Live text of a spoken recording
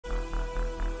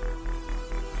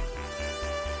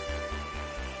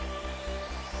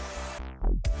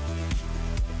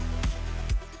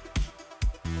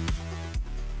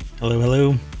Hello,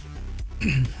 hello.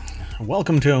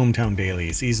 Welcome to ohmTown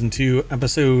Daily, Season 2,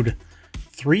 Episode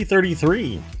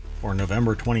 333 for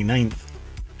November 29th,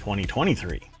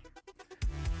 2023.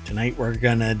 Tonight we're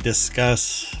going to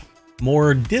discuss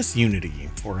more disunity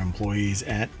for employees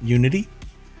at Unity.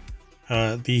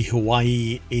 The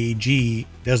Hawaii AG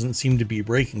doesn't seem to be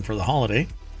breaking for the holiday.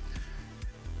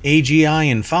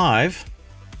 AGI in 5.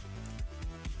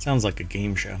 Sounds like a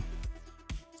game show.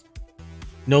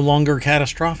 No longer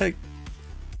catastrophic?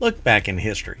 Look back in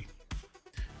history.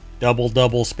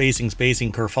 Double, spacing,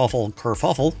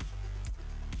 kerfuffle.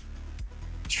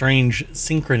 Strange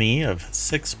synchrony of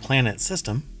 6-planet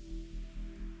system.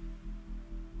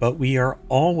 But we are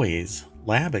always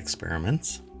lab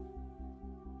experiments.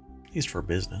 At least for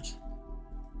business.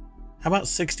 How about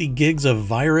 60 gigs of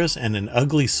virus and an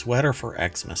ugly sweater for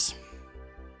Xmas?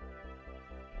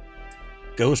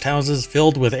 Ghost houses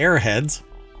filled with airheads.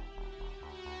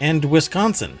 And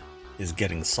Wisconsin is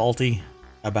getting salty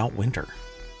about winter.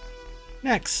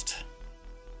 Next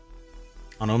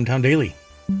on ohmTown Daily.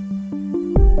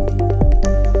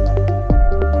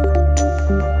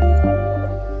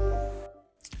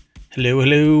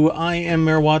 Hello, I am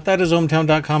Mayor Watt. That is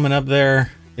ohmtown.com, and up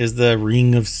there is the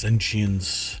Ring of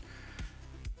Sentience.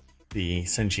 The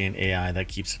sentient AI that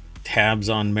keeps tabs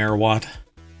on Mayor Watt.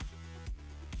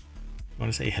 You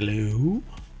want to say hello?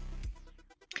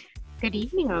 Good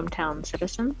evening, ohmTown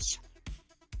citizens.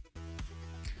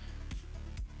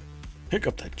 Pick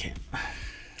up that can.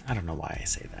 I don't know why I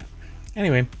say that.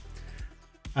 Anyway,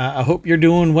 I hope you're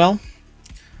doing well.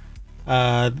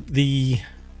 The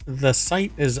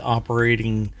site is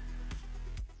operating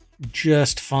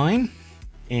just fine,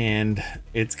 and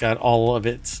it's got all of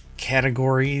its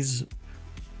categories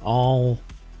all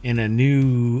in a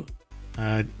new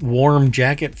warm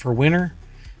jacket for winter.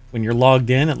 When you're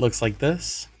logged in, it looks like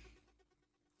this.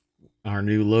 Our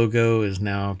new logo is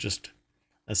now just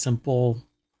a simple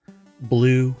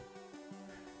blue.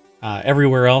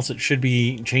 Everywhere else, it should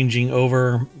be changing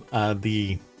over.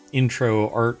 The intro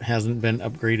art hasn't been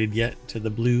upgraded yet to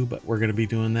the blue, but we're going to be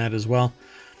doing that as well.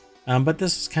 But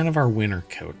this is kind of our winter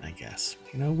coat, I guess.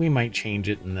 You know, we might change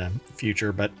it in the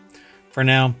future, but for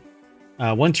now,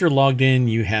 once you're logged in,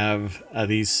 you have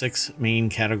these 6 main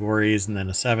categories and then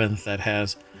a 7th that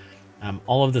has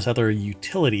all of this other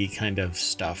utility kind of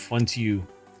stuff. Once you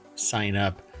sign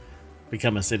up,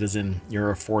 become a citizen,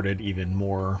 you're afforded even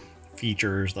more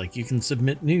features, like you can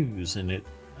submit news, and it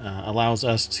allows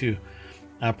us to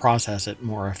process it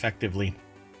more effectively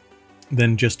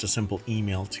than just a simple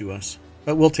email to us.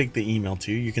 But we'll take the email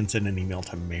too. You can send an email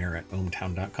to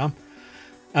mayor@ohmtown.com.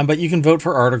 But you can vote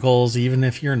for articles even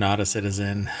if you're not a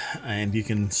citizen, and you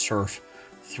can surf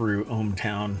through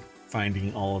ohmTown,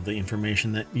 finding all of the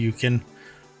information that you can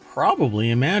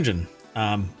probably imagine.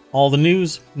 All the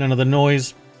news, none of the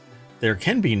noise. There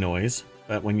can be noise,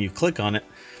 but when you click on it,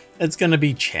 it's going to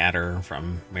be chatter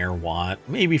from Mayor Watt,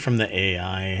 maybe from the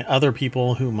AI, other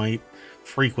people who might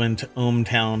frequent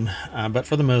ohmTown, but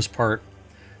for the most part,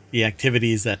 the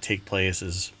activities that take place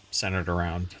is centered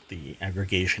around the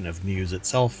aggregation of news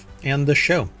itself and the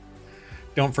show.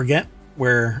 Don't forget,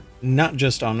 we're not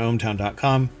just on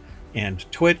ohmtown.com and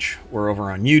Twitch. We're over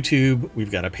on YouTube.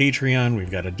 We've got a Patreon. We've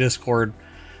got a Discord.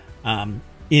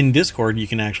 In Discord, you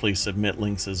can actually submit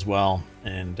links as well,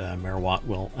 and Mayor Watt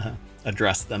will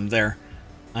address them there.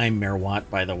 I'm Mayor Watt,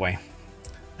 by the way.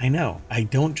 I know, I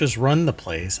don't just run the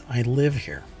place, I live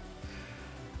here.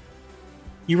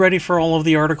 You ready for all of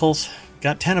the articles?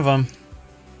 Got 10 of them.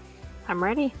 I'm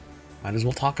ready. Might as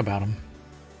well talk about them.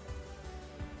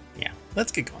 Yeah,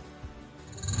 let's get going.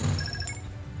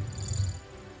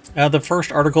 The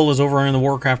first article is over in the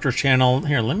Warcrafters channel.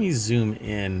 Here, let me zoom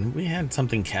in. We had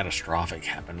something catastrophic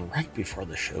happen right before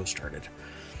the show started.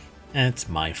 And it's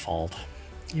my fault.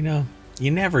 You know, you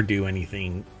never do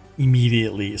anything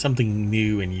immediately, something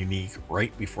new and unique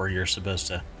right before you're supposed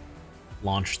to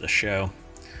launch the show.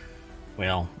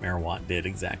 Well, Mayor Watt did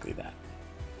exactly that.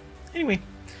 Anyway,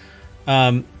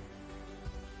 so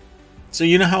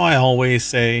you know how I always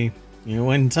say, you know,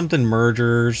 when something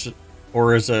merges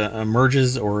or is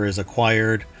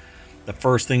acquired, the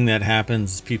first thing that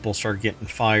happens is people start getting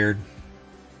fired.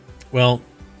 Well,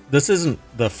 this isn't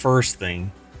the first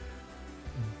thing,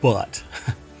 but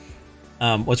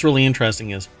what's really interesting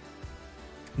is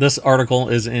this article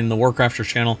is in the Warcrafters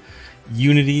channel.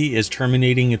 Unity is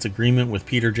terminating its agreement with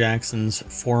Peter Jackson's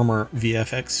former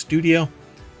VFX studio,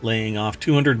 laying off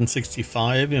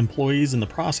 265 employees in the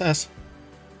process.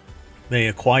 They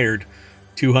acquired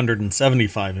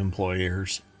 275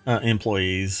 employees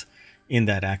in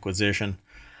that acquisition.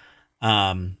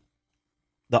 The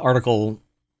article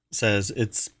says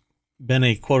it's been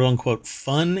a quote unquote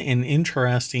fun and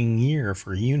interesting year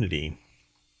for Unity.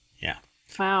 Yeah.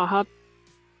 Wow,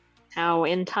 how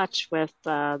in touch with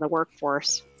the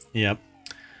workforce. Yep.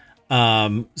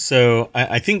 So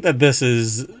I think that this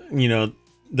is,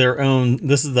 their own,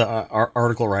 this is the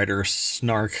article writer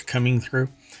snark coming through.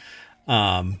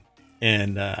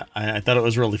 And I thought it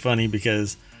was really funny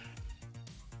because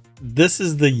this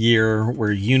is the year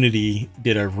where Unity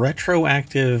did a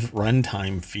retroactive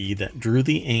runtime fee that drew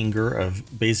the anger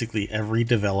of basically every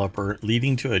developer,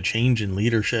 leading to a change in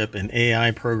leadership and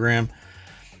AI program.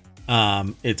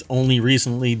 It's only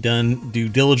recently done due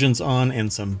diligence on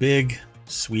and some big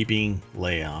sweeping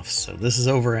layoffs. So this is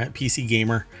over at PC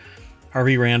Gamer.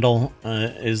 Harvey Randall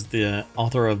is the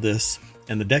author of this,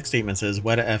 and the deck statement says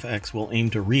WetaFX will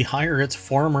aim to rehire its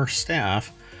former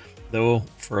staff, though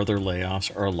further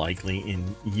layoffs are likely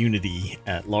in Unity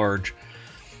at large.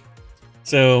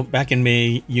 So back in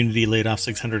May, Unity laid off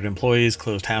 600 employees,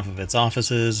 closed half of its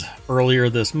offices. Earlier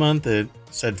this month, it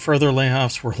said further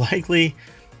layoffs were likely.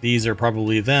 These are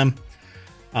probably them.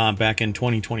 Back in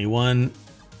 2021,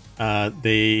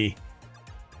 they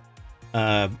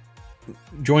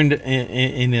joined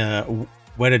in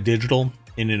Weta Digital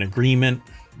in an agreement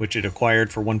which it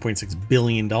acquired for $1.6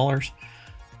 billion.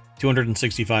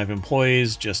 265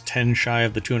 employees, just 10 shy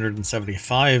of the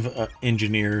 275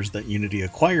 engineers that Unity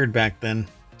acquired back then.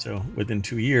 So within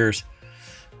 2 years,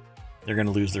 they're going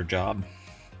to lose their job.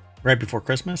 Right before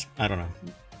Christmas? I don't know.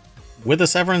 With a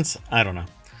severance? I don't know.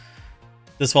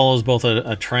 This follows both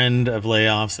a trend of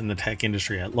layoffs in the tech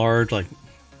industry at large, like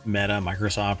Meta,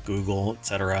 Microsoft, Google,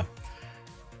 etc.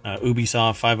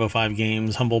 Ubisoft, 505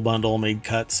 Games, Humble Bundle made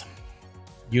cuts.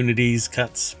 Unity's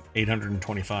cuts,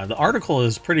 825. The article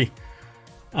is pretty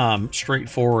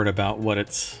straightforward about what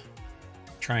it's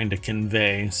trying to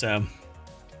convey. So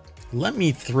let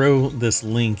me throw this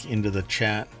link into the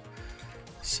chat.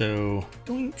 So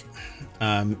doink.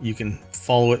 You can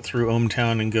follow it through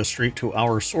ohmTown and go straight to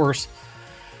our source.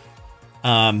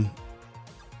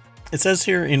 It says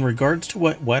here, in regards to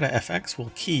what WetaFX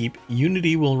will keep,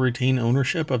 Unity will retain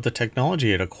ownership of the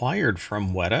technology it acquired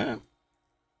from Weta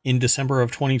in December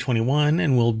of 2021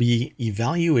 and will be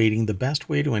evaluating the best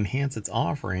way to enhance its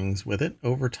offerings with it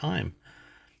over time.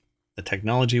 The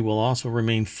technology will also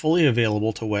remain fully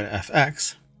available to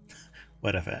WetaFX.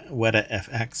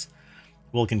 WetaFX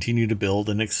will continue to build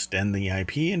and extend the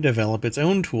IP and develop its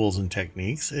own tools and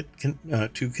techniques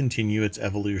to continue its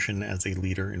evolution as a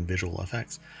leader in visual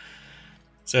effects.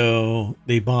 So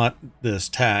they bought this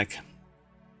tech,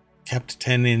 kept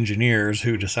 10 engineers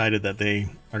who decided that they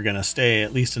are going to stay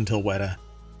at least until Weta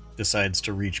decides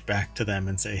to reach back to them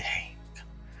and say, hey,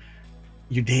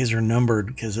 your days are numbered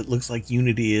because it looks like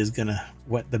Unity is going to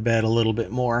wet the bed a little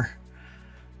bit more.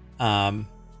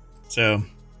 So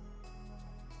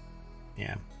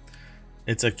yeah,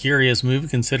 it's a curious move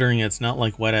considering it's not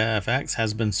like WetaFX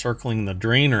has been circling the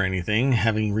drain or anything,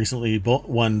 having recently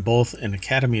won both an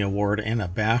Academy Award and a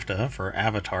BAFTA for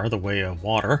Avatar: The Way of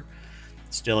Water.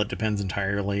 Still, it depends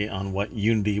entirely on what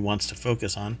Unity wants to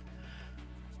focus on.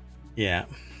 Yeah.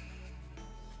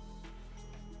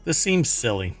 This seems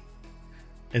silly.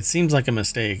 It seems like a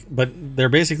mistake, but they're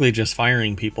basically just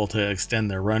firing people to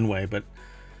extend their runway, but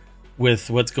with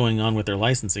what's going on with their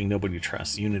licensing, nobody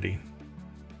trusts Unity.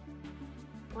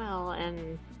 Well,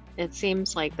 and it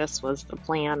seems like this was the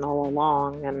plan all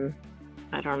along, and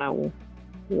I don't know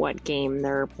what game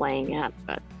they're playing at,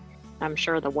 but I'm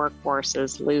sure the workforce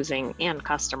is losing and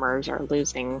customers are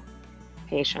losing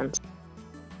patience.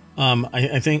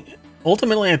 I think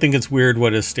ultimately, I think it's weird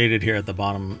what is stated here at the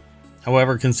bottom.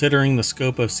 However, considering the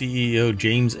scope of CEO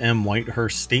James M.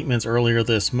 Whitehurst's statements earlier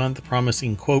this month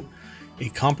promising, quote, a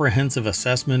comprehensive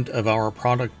assessment of our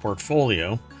product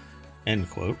portfolio, end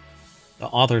quote, the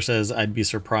author says, I'd be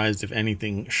surprised if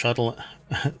anything surprised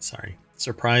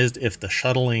if the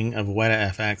shuttling of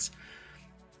WetaFX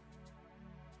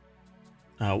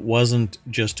wasn't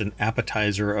just an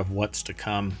appetizer of what's to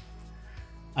come.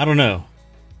 I don't know.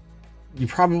 You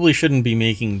probably shouldn't be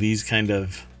making these kind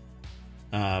of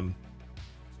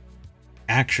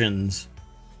actions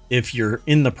if you're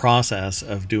in the process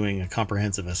of doing a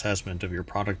comprehensive assessment of your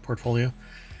product portfolio.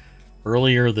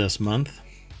 Earlier this month,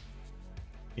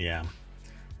 yeah,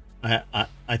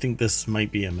 I think this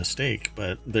might be a mistake,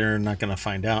 but they're not going to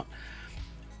find out.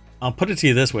 I'll put it to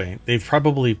you this way. They've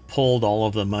probably pulled all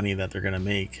of the money that they're going to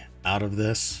make out of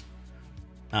this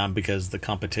because the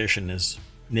competition is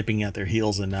nipping at their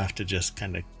heels enough to just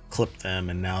kind of clip them,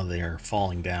 and now they're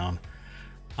falling down.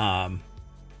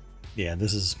 Yeah,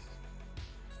 this is...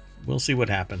 We'll see what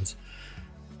happens.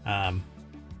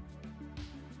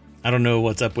 I don't know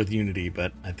what's up with Unity,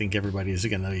 but I think everybody's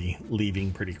going to be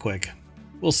leaving pretty quick.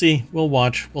 We'll see. We'll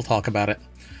watch. We'll talk about it.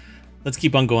 Let's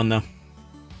keep on going, though.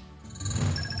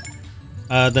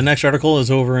 The next article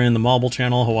is over in the Mobile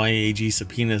channel. Hawaii AG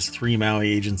subpoenas 3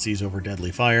 Maui agencies over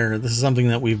deadly fire. This is something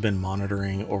that we've been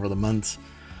monitoring over the months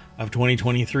of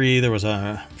 2023. There was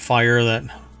a fire that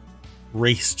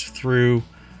raced through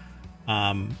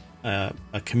a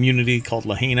community called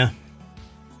Lahaina.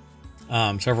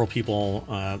 Several people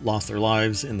lost their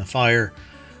lives in the fire.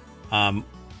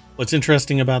 What's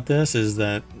interesting about this is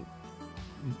that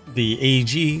the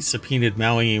AG subpoenaed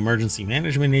Maui Emergency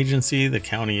Management Agency, the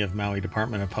County of Maui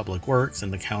Department of Public Works,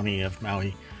 and the County of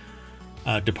Maui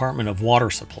Department of Water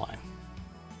Supply,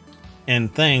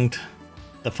 and thanked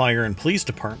the fire and police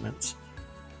departments.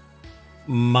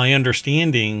 My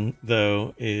understanding,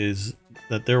 though, is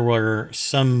that there were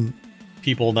some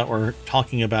people that were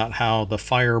talking about how the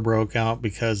fire broke out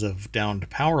because of downed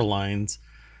power lines.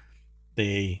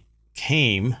 They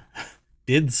came,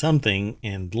 did something,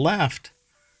 and left,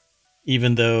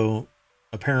 even though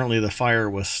apparently the fire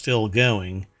was still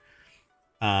going.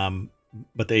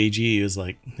 But the AG was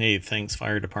like, hey, thanks,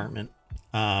 fire department.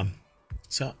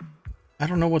 So I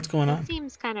don't know what's going on. It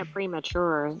seems kind of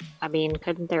premature. I mean,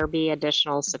 couldn't there be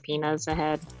additional subpoenas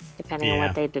ahead, depending on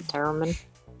what they determine?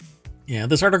 Yeah,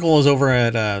 this article is over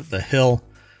at The Hill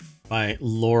by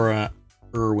Laura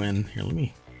Irwin. Here, let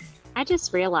me... I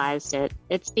just realized it.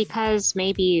 It's because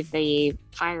maybe the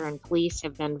fire and police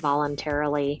have been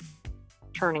voluntarily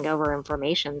turning over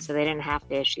information, so they didn't have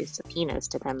to issue subpoenas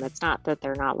to them. It's not that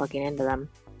they're not looking into them.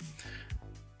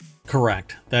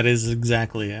 Correct. That is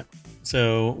exactly it.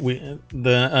 So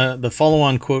the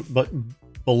follow-on quote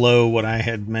below what I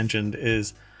had mentioned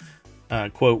is,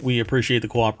 quote, "We appreciate the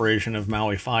cooperation of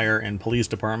Maui Fire and Police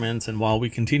Departments, and while we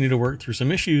continue to work through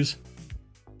some issues,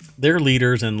 their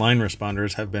leaders and line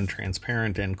responders have been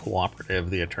transparent and cooperative,"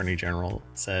 the Attorney General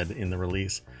said in the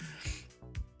release.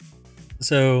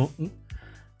 So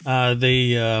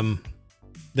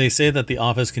they say that the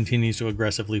office continues to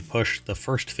aggressively push the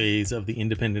first phase of the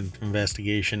independent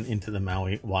investigation into the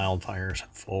Maui wildfires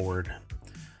forward.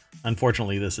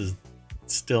 Unfortunately, this is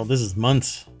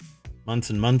months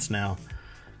and months now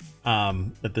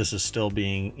that this is still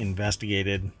being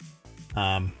investigated.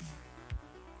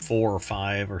 4 or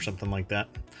 5 or something like that.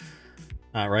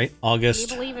 Right? August.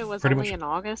 Can you believe it was only in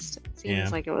August? It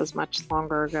seems like it was much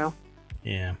longer ago.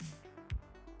 Yeah.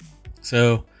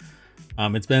 So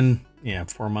it's been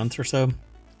 4 months or so,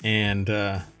 and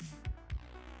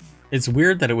it's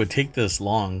weird that it would take this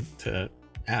long to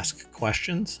ask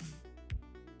questions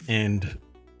and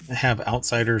have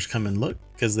outsiders come and look,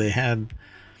 because they had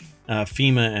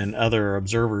FEMA and other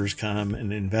observers come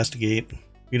and investigate.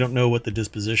 We don't know what the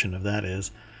disposition of that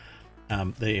is.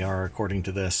 They are, according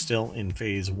to this, still in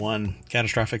phase 1.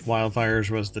 Catastrophic wildfires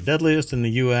was the deadliest in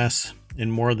the U.S. in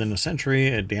more than a century.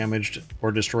 It damaged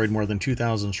or destroyed more than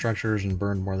 2,000 structures and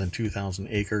burned more than 2,000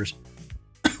 acres,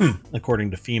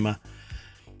 according to FEMA,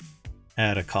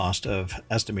 at a cost of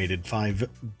estimated $5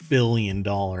 billion,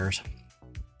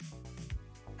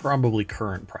 probably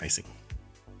current pricing.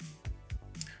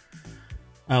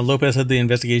 Lopez said the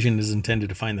investigation is intended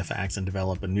to find the facts and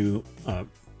develop new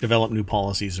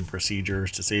policies and procedures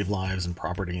to save lives and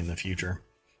property in the future.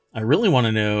 I really want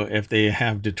to know if they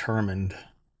have determined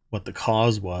what the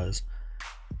cause was,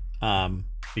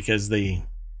 because they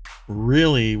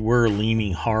really were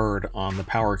leaning hard on the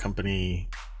power company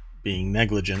being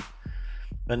negligent.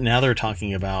 But now they're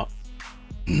talking about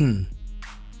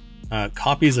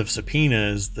copies of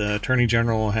subpoenas. The Attorney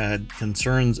General had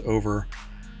concerns over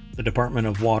the Department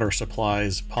of Water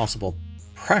Supply's possible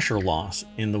pressure loss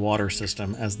in the water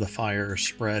system as the fire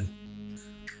spread.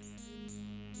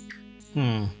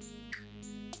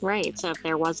 Right, so if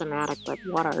there was an adequate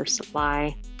water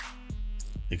supply,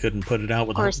 they couldn't put it out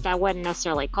with... Of course, that wouldn't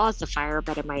necessarily cause the fire,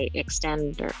 but it might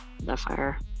extend the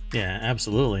fire. Yeah,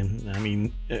 absolutely. I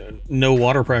mean, no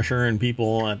water pressure, and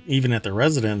people, even at their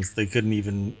residence, they couldn't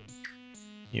even,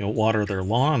 water their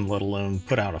lawn, let alone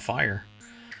put out a fire.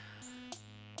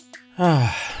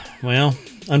 Well,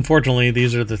 unfortunately,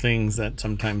 these are the things that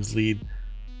sometimes lead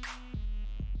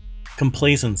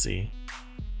complacency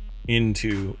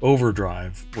into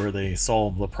overdrive, where they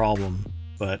solve the problem,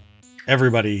 but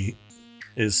everybody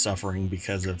is suffering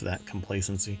because of that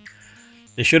complacency.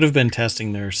 They should have been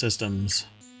testing their systems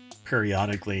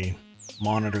periodically,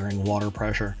 monitoring water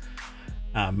pressure.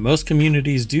 Most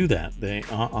communities do that. They,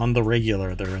 on the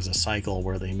regular, there is a cycle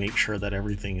where they make sure that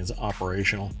everything is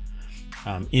operational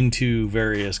into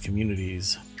various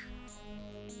communities.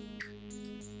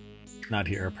 Not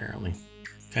here, apparently.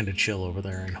 Kind of chill over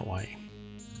there in Hawaii.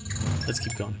 Let's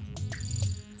keep going.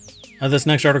 This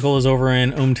next article is over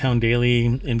in ohmTown Daily.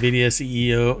 NVIDIA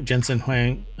CEO Jensen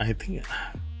Huang, I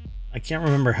can't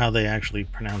remember how they actually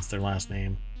pronounce their last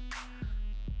name.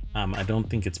 I don't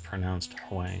think it's pronounced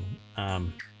Huang.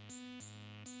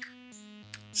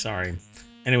 Sorry.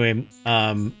 Anyway,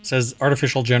 says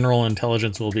artificial general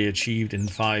intelligence will be achieved in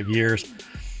 5 years.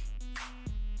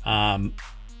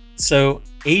 So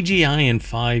AGI in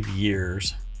 5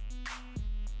 years.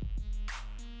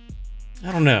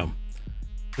 I don't know.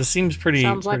 This seems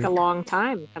Sounds like a long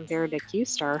time compared to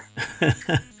Q-Star.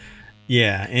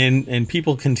 Yeah, and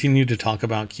people continue to talk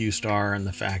about Q-Star and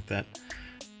the fact that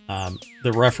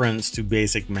the reference to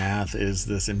basic math is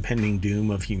this impending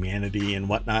doom of humanity and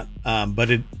whatnot. But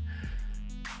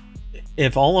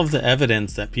if all of the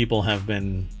evidence that people have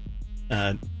been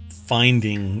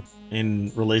finding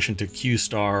in relation to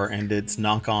Q-Star and its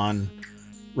knock-on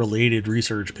related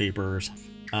research papers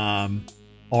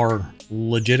are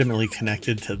legitimately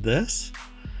connected to this,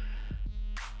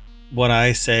 what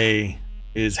I say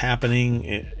is happening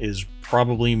is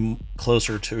probably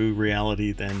closer to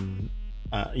reality than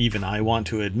even I want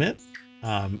to admit.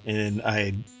 And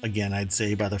I'd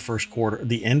say by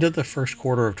the end of the first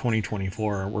quarter of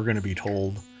 2024, we're going to be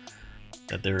told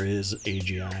that there is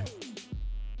AGI.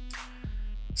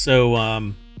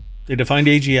 So they defined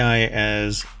AGI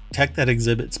as tech that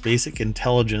exhibits basic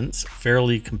intelligence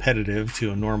fairly competitive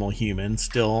to a normal human.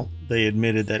 Still, they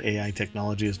admitted that AI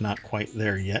technology is not quite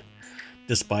there yet,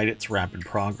 despite its rapid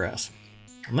progress.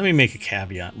 And let me make a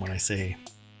caveat when I say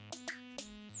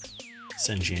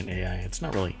sentient AI. It's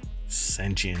not really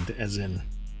sentient as in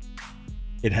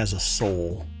it has a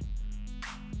soul,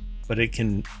 but it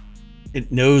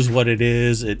knows what it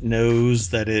is. It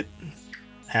knows that it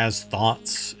has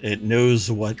thoughts. It knows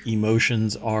what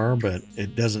emotions are, but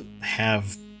it doesn't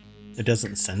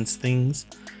sense things.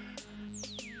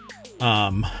 But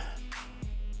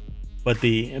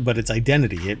its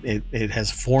identity, it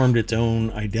has formed its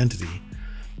own identity,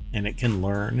 and it can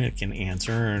learn, it can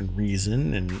answer and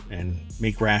reason and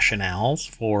make rationales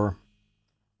for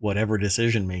whatever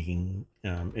decision making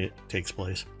it takes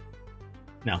place.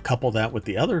 Now, couple that with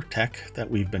the other tech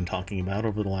that we've been talking about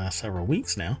over the last several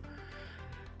weeks now.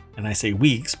 And I say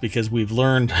weeks because we've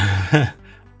learned that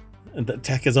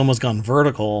tech has almost gone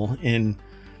vertical in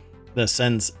the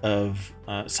sense of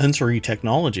sensory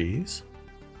technologies.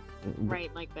 Right,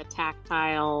 like the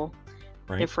tactile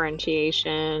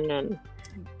differentiation and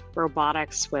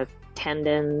robotics with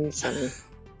tendons and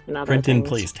other print in things.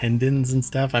 place tendons and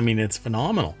stuff. I mean, it's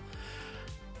phenomenal.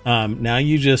 Now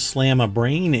you just slam a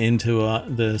brain into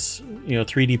this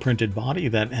 3D printed body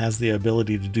that has the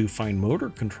ability to do fine motor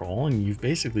control, and you've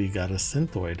basically got a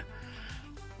synthoid.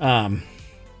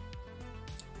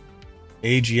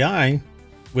 AGI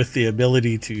with the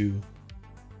ability to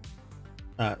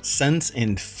sense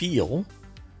and feel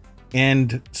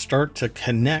and start to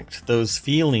connect those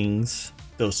feelings,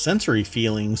 those sensory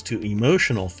feelings, to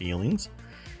emotional feelings,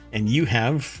 and you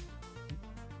have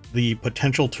the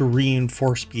potential to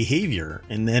reinforce behavior,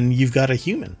 and then you've got a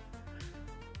human,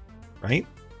 right?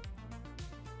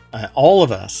 All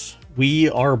of us, we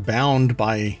are bound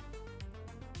by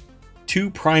two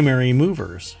primary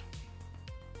movers,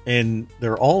 and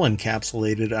they're all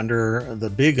encapsulated under the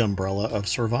big umbrella of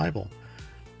survival.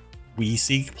 We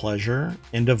seek pleasure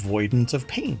and avoidance of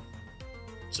pain.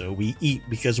 So we eat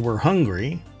because we're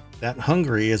hungry. That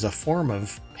hungry is a form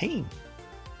of pain,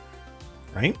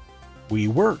 right? We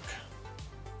work.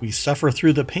 We suffer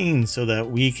through the pain so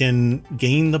that we can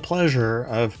gain the pleasure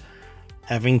of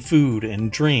having food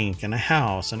and drink and a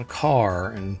house and a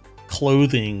car and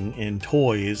clothing and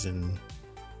toys and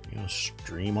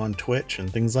stream on Twitch and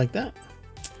things like that.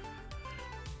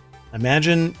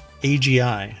 Imagine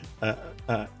AGI,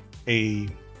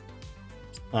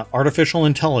 artificial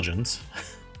intelligence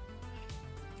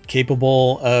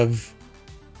capable of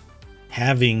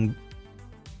having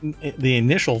the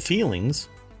initial feelings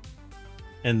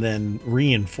and then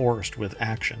reinforced with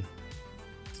action.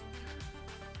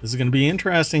 This is going to be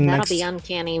interesting. That'll be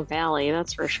Uncanny Valley,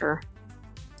 that's for sure.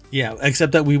 Yeah,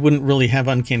 except that we wouldn't really have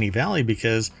Uncanny Valley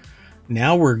because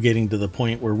now we're getting to the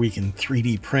point where we can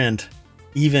 3D print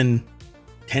even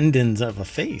tendons of a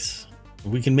face.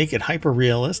 We can make it hyper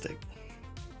realistic.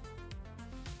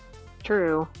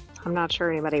 True. I'm not sure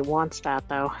anybody wants that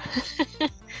though.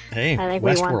 Hey, I think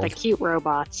we want the cute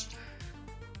robots.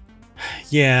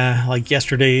 Yeah, like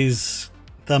yesterday's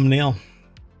thumbnail.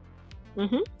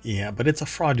 Mm-hmm. Yeah, but it's a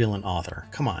fraudulent author.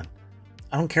 Come on.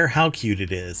 I don't care how cute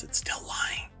it is. It's still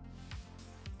lying.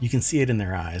 You can see it in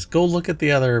their eyes. Go look at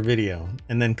the other video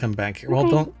and then come back here. Okay. Well,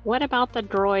 don't. What about the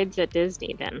droids at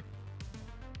Disney then?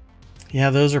 Yeah,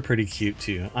 those are pretty cute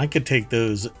too. I could take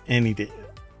those any day.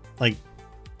 Like,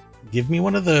 give me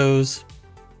one of those.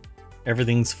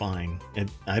 Everything's fine.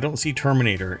 I don't see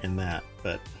Terminator in that,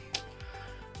 but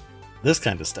this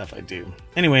kind of stuff I do.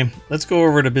 Anyway, let's go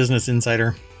over to Business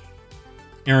Insider.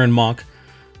 Aaron Mock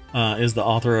is the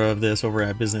author of this over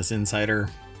at Business Insider.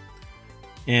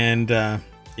 And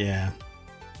yeah,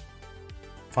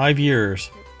 5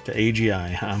 years to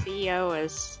AGI, huh? The CEO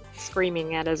is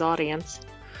screaming at his audience.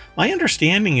 My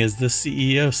understanding is the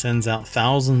CEO sends out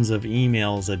thousands of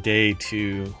emails a day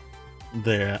to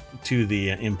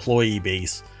the employee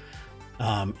base,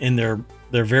 and they're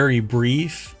very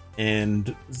brief.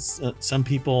 And some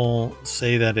people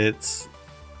say that it's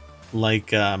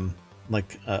like a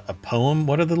poem.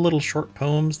 What are the little short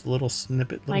poems? The little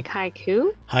snippet, like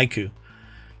haiku. Haiku.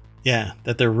 Yeah,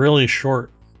 that they're really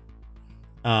short.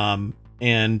 There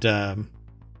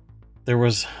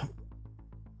was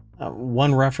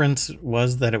one reference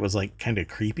was that it was like kind of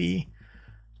creepy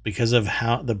because of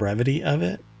how the brevity of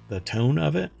it, the tone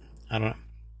of it. I don't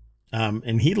know.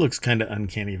 And he looks kind of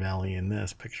uncanny valley in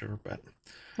this picture, but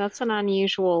that's an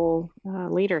unusual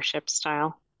leadership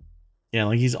style. Yeah,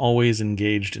 like he's always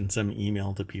engaged in some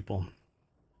email to people.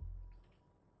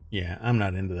 Yeah, I'm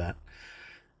not into that.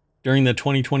 During the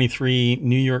 2023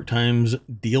 New York Times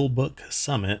Dealbook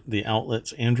Summit, the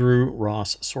outlet's Andrew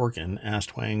Ross Sorkin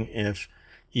asked Wang if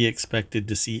he expected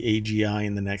to see AGI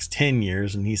in the next 10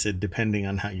 years, and he said, depending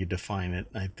on how you define it.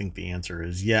 I think the answer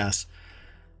is yes.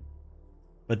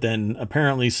 But then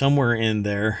apparently somewhere in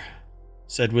there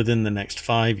said within the next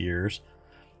 5 years.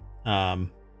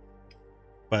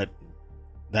 But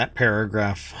that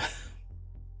paragraph,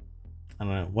 I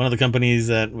don't know. One of the companies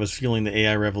that was fueling the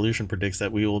AI revolution predicts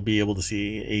that we will be able to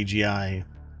see AGI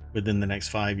within the next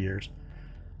 5 years.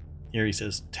 Here he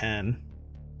says 10,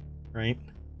 right?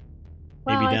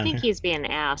 Well, I think he's being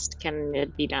asked, can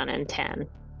it be done in 10?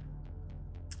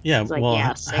 Yeah, like, well,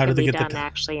 yes, how do they get done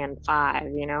actually in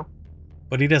 5, you know?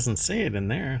 But he doesn't say it in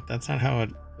there. That's not how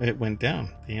it went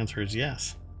down. The answer is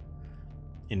yes.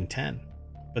 In 10.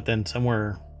 But then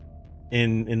somewhere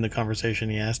in the conversation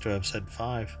he has to have said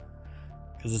 5.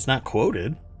 Because it's not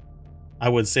quoted. I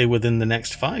would say within the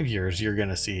next 5 years, you're going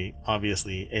to see,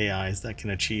 obviously, AIs that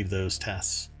can achieve those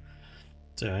tests.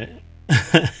 So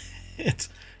it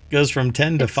goes from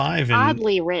 10 to 5. And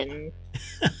oddly written.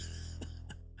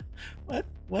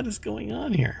 What is going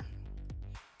on here?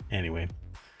 Anyway.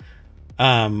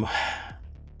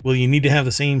 Will you need to have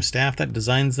the same staff that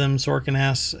designs them? Sorkin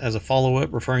asks as a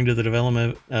follow-up, referring to the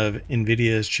development of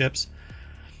NVIDIA's chips.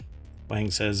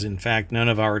 Wang says, in fact, none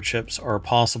of our chips are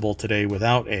possible today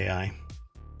without AI.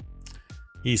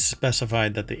 He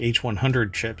specified that the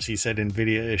H100 chips he said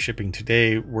NVIDIA is shipping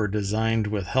today were designed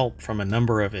with help from a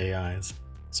number of AIs.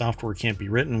 Software can't be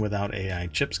written without AI.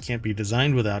 Chips can't be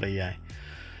designed without AI.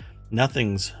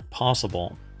 Nothing's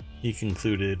possible, he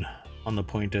concluded on the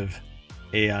point of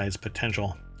AI's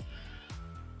potential.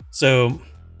 So,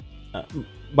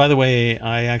 by the way,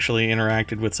 I actually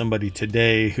interacted with somebody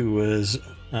today who was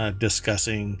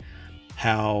discussing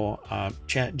how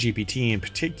ChatGPT in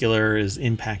particular is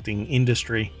impacting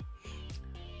industry.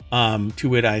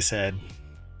 To it I said,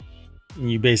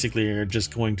 you basically are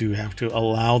just going to have to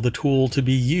allow the tool to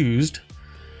be used,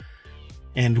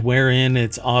 and wherein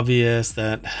it's obvious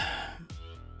that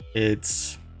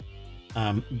it's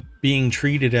being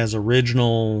treated as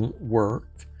original work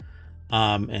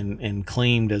and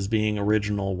claimed as being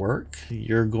original work,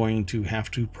 you're going to have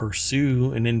to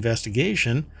pursue an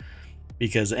investigation,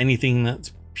 because anything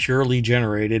that's purely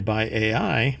generated by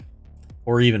AI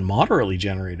or even moderately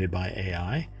generated by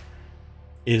AI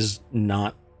is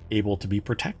not able to be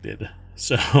protected.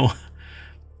 So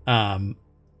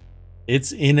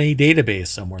it's in a database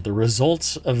somewhere. The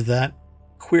results of that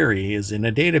query is in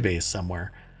a database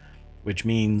somewhere, which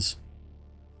means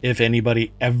if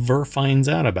anybody ever finds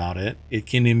out about it, it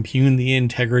can impugn the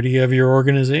integrity of your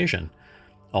organization.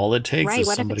 All it takes is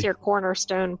what somebody... if it's your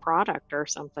cornerstone product or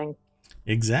something?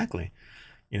 Exactly.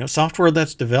 You know, software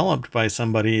that's developed by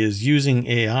somebody is using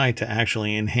AI to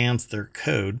actually enhance their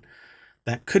code.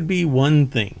 That could be one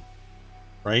thing,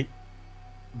 right?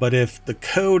 But if the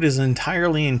code is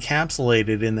entirely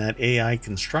encapsulated in that AI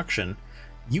construction,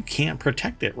 you can't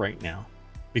protect it right now,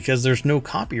 because there's no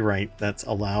copyright that's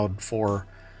allowed for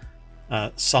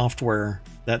software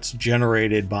that's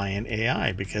generated by an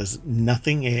AI, because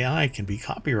nothing AI can be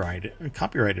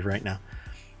copyrighted right now.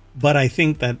 But I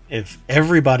think that if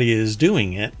everybody is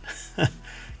doing it,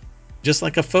 just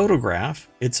like a photograph,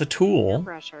 it's a tool.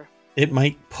 It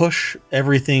might push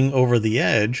everything over the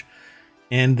edge,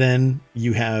 and then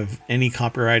you have any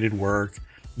copyrighted work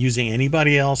using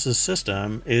anybody else's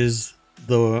system is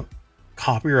the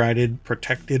copyrighted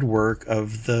protected work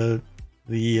of the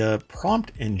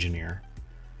prompt engineer,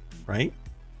 right?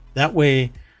 That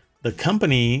way the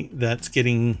company that's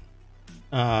getting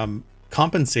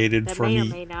compensated That for may or me.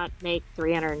 may not make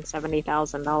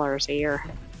 $370,000 a year.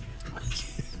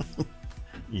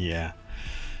 Yeah.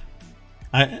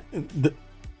 I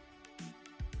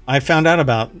found out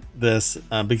about this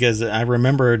because I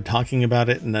remembered talking about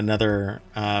it in another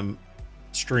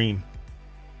stream.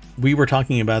 We were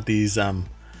talking about these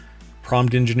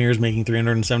prompt engineers making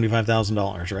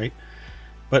 $375,000, right?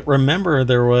 But remember,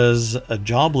 there was a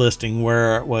job listing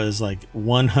where it was like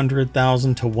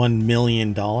 $100,000 to $1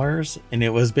 million, and it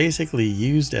was basically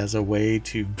used as a way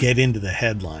to get into the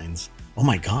headlines. Oh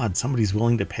my God, somebody's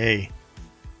willing to pay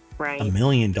Right. $1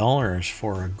 million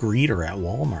for a greeter at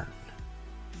Walmart.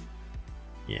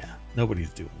 Yeah,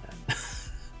 nobody's doing that.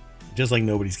 Just like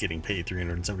nobody's getting paid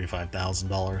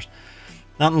 $375,000.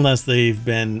 Not unless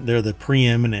they're the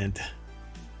preeminent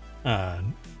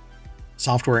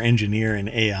software engineer in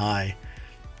AI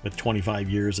with 25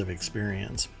 years of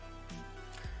experience.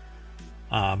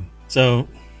 So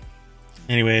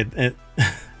anyway,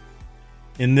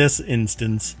 in this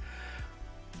instance,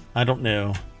 I don't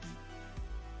know.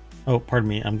 Oh, pardon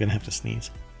me. I'm going to have to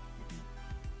sneeze.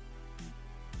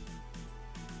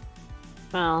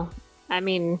 Well, I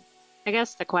mean, I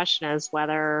guess the question is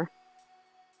whether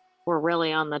we're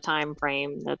really on the time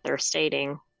frame that they're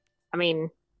stating. I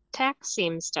mean, tech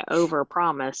seems to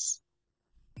overpromise,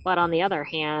 but on the other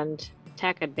hand,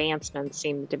 tech advancements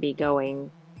seem to be going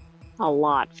a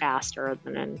lot faster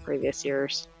than in previous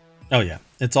years. Oh yeah,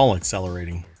 it's all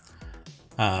accelerating.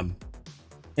 And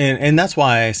that's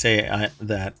why I say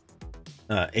that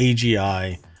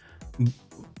AGI.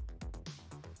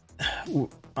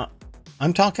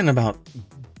 I'm talking about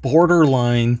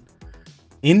borderline,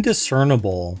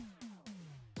 indiscernible,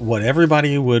 what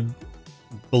everybody would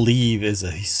believe is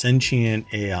a sentient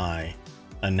AI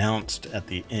announced at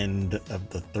the end of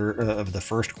the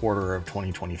first quarter of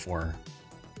 2024.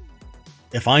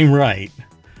 If I'm right,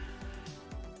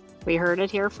 we heard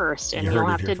it here first, and you'll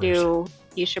have to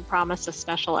you should promise a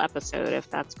special episode if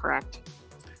that's correct.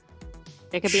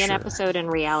 It could be an episode in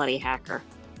Reality Hacker.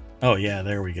 Oh yeah,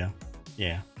 there we go.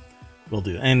 Yeah, we'll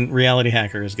do. And Reality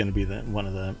Hacker is going to be one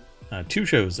of the 2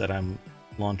 shows that I'm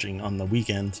launching on the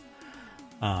weekends.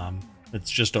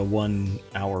 It's just a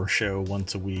 1-hour show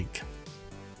once a week.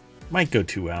 Might go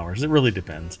 2 hours. It really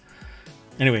depends.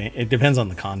 Anyway, it depends on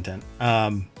the content.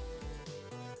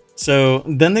 So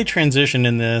then they transition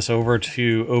in this over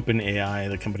to OpenAI,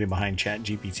 the company behind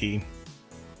ChatGPT.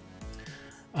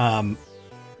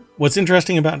 What's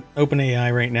interesting about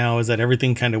OpenAI right now is that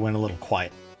everything kind of went a little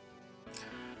quiet.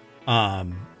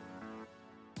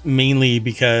 Mainly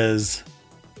because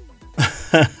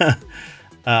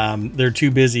they're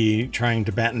too busy trying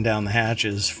to batten down the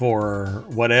hatches for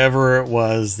whatever it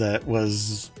was that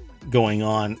was going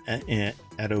on at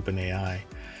OpenAI.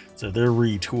 So they're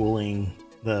retooling.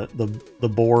 The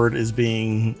board is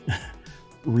being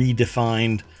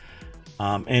redefined,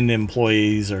 and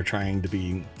employees are trying to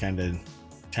be kind of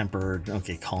tempered.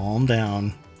 Okay, calm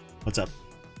down. What's up?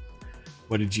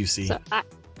 What did you see?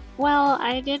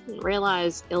 I didn't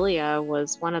realize Ilya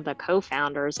was one of the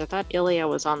co-founders. I thought Ilya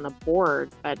was on the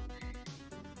board, but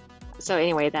so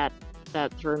anyway, that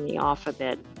threw me off a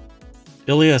bit.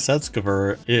 Ilya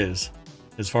Sutskever is,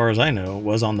 as far as I know,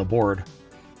 was on the board.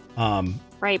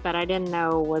 Right, but I didn't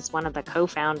know was one of the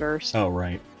co-founders. Oh,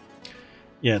 right.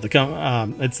 Yeah,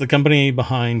 it's the company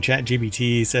behind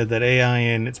ChatGPT said that AI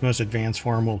in its most advanced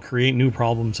form will create new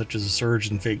problems such as a surge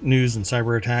in fake news and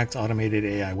cyber attacks, automated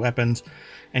AI weapons,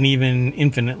 and even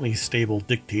infinitely stable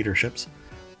dictatorships.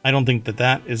 I don't think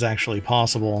that is actually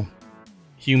possible.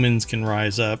 Humans can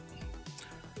rise up.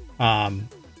 How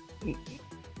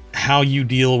you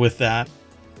deal with that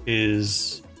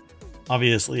is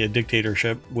obviously a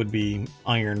dictatorship would be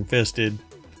iron-fisted,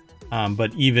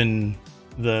 but even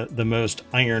the most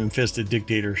iron-fisted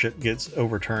dictatorship gets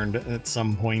overturned at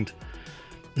some point.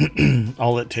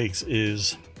 All it takes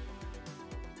is,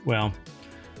 well,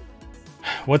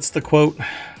 what's the quote?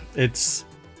 It's,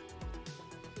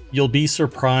 you'll be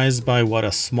surprised by what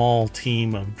a small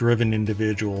team of driven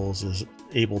individuals is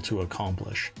able to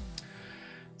accomplish.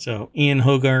 So Ian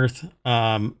Hogarth,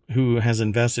 who has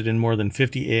invested in more than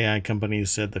 50 AI companies,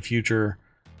 said the future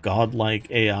godlike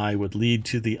AI would lead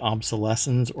to the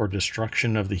obsolescence or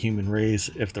destruction of the human race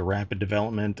if the rapid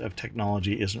development of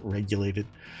technology isn't regulated.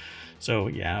 So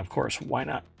yeah, of course, why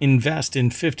not invest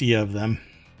in 50 of them?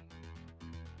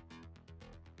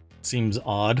 Seems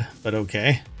odd, but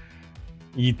okay.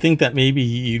 You'd think that maybe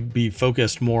you'd be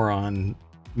focused more on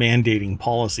mandating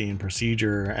policy and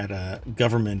procedure at a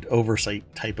government oversight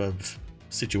type of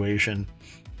situation,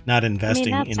 not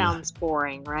investing that in sounds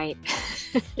boring, right?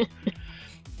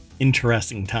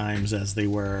 interesting times as they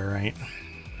were, right?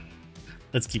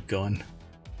 Let's keep going.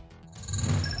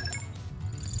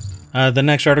 The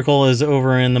next article is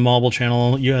over in the Mobile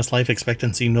Channel. U.S. life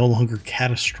expectancy no longer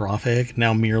catastrophic,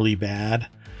 now merely bad.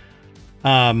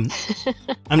 I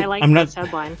like this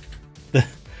headline.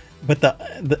 But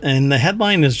the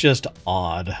headline is just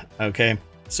odd. Okay,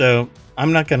 so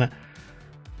I'm not gonna.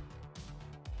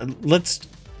 Let's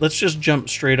just jump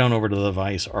straight on over to the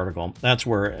Vice article. That's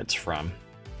where it's from.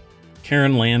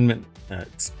 Karen Landman,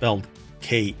 spelled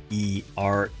Keren,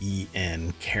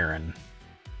 Karen.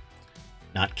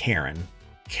 Not Karen,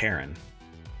 Karen.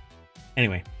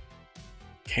 Anyway,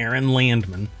 Karen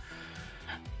Landman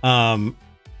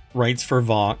writes for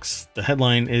Vox. The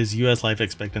headline is U.S. life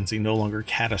expectancy no longer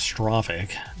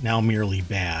catastrophic, now merely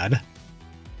bad.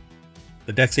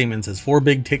 The deck statement says 4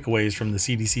 big takeaways from the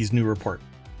CDC's new report.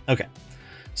 Okay,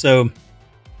 so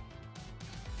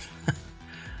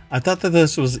I thought that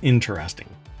this was interesting.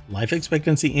 Life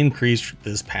expectancy increased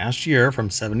this past year from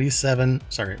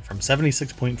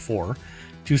 76.4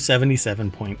 to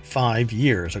 77.5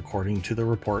 years, according to the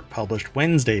report published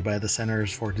Wednesday by the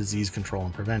Centers for Disease Control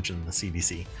and Prevention, the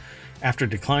CDC, after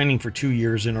declining for 2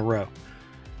 years in a row.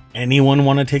 Anyone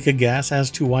want to take a guess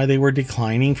as to why they were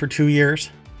declining for 2 years?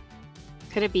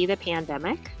 Could it be the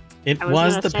pandemic? It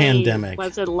was the pandemic.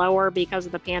 Was it lower because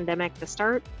of the pandemic to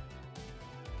start?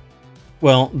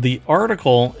 Well, the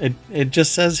article, it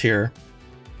just says here,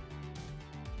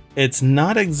 it's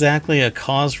not exactly a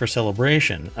cause for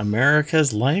celebration.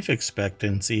 America's life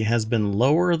expectancy has been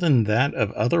lower than that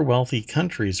of other wealthy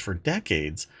countries for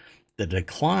decades. The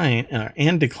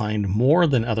declined more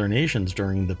than other nations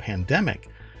during the pandemic.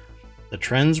 The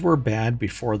trends were bad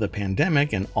before the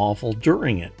pandemic and awful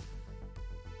during it.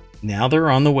 Now they're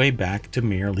on the way back to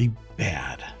merely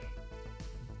bad.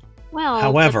 Well,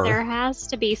 however, but there has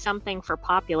to be something for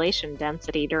population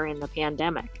density during the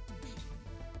pandemic.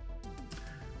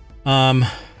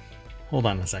 Hold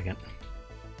on a second.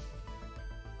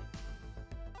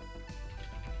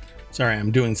 Sorry,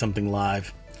 I'm doing something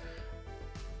live.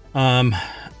 Sorry,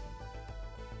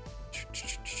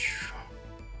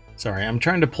 I'm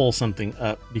trying to pull something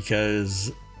up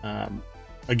because,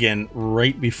 again,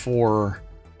 right before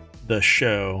the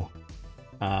show,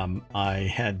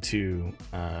 I had to,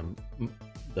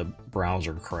 the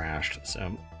browser crashed.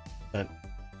 So, but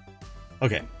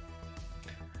okay.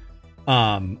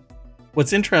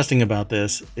 What's interesting about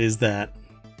this is that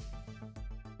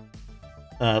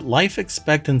life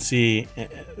expectancy,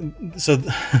 so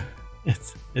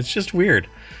it's just weird.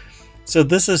 So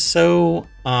this is so,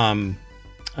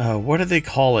 what do they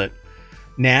call it?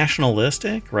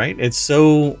 Nationalistic, right? It's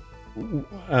so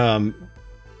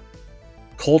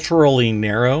culturally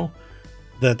narrow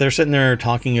that they're sitting there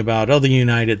talking about, oh, the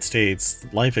United States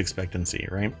life expectancy,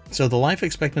 right? So the life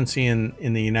expectancy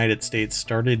in the United States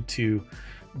started to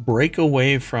break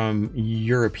away from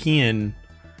European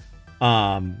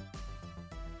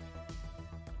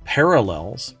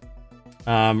parallels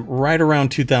right around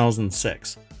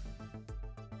 2006.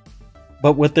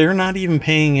 But what they're not even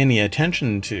paying any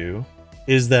attention to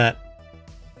is that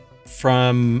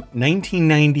from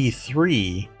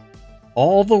 1993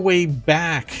 all the way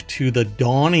back to the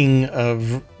dawning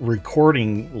of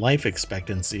recording life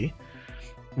expectancy,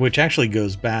 which actually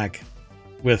goes back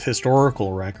with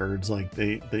historical records, like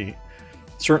the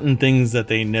certain things that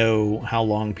they know how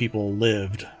long people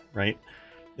lived, right?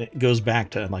 It goes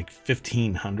back to like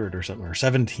 1500 or something, or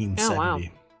 1770. Oh, wow.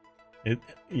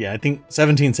 Yeah, I think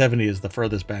 1770 is the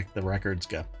furthest back the records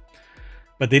go.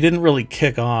 But they didn't really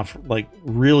kick off like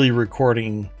really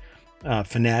recording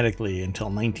fanatically until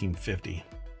 1950.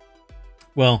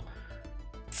 Well,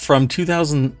 from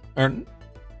 2000, or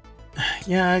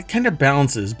yeah, it kind of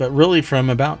bounces, but really from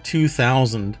about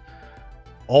 2000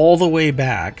 all the way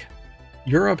back,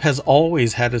 Europe has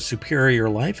always had a superior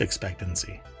life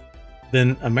expectancy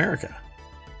than America.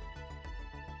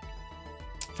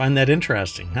 Find that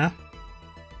interesting, huh?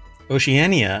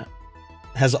 Oceania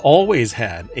has always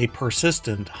had a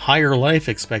persistent higher life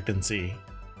expectancy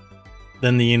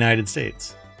than the United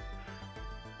States.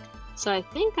 So I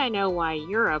think I know why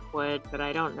Europe would, but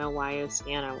I don't know why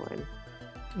Oceania would.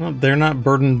 Well, they're not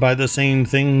burdened by the same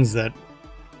things that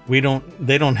we don't.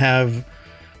 They don't have.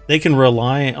 They can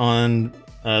rely on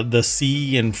the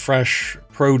sea and fresh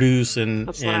produce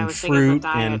and fruit. The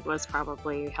diet was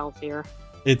probably healthier.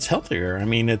 It's healthier. I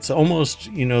mean, it's almost,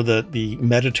 you know, the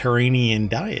Mediterranean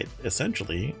diet,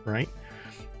 essentially, right?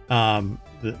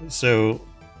 So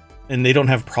and they don't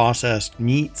have processed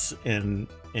meats and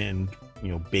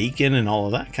bacon and all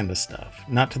of that kind of stuff.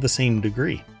 Not to the same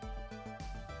degree.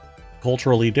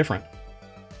 Culturally different.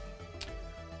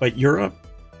 But Europe,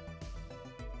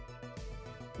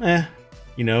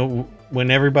 when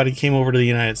everybody came over to the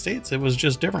United States, it was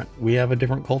just different. We have a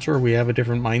different culture. We have a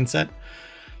different mindset.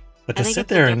 But to sit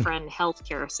there and different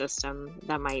healthcare system,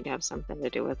 that might have something to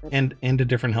do with it. And a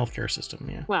different healthcare system,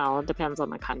 yeah. Well, it depends on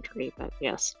the country, but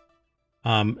yes.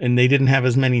 And they didn't have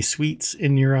as many sweets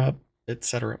in Europe,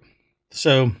 etc.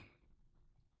 So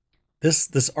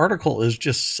this article is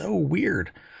just so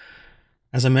weird.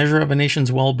 As a measure of a nation's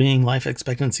well-being, life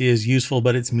expectancy is useful,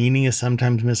 but its meaning is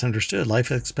sometimes misunderstood. Life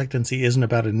expectancy isn't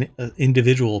about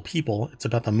individual people. It's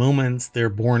about the moments they're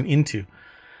born into.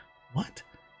 What?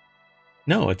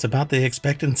 No, it's about the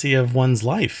expectancy of one's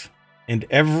life. And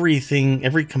everything,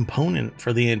 every component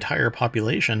for the entire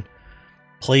population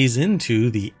plays into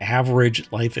the average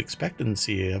life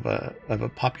expectancy of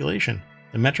a population.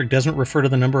 The metric doesn't refer to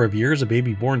the number of years a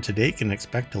baby born today can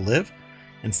expect to live.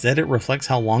 Instead, it reflects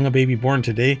how long a baby born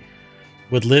today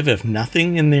would live if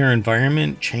nothing in their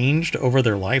environment changed over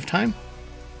their lifetime.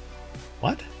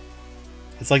 What?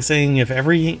 It's like saying if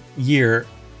every year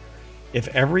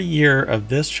of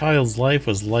this child's life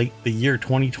was like the year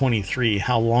 2023,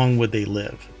 how long would they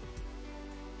live?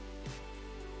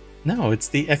 No, it's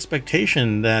the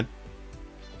expectation that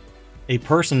a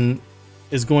person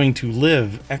is going to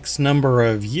live X number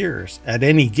of years at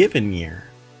any given year.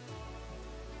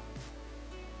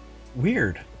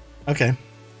 Weird. Okay.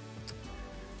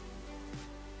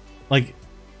 Like,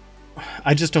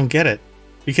 I just don't get it.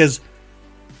 Because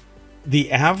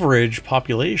the average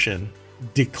population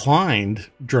declined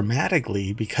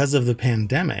dramatically because of the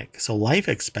pandemic. So life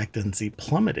expectancy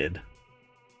plummeted.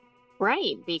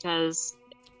 Right, because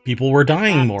people were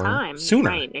dying more sooner.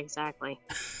 Right, exactly.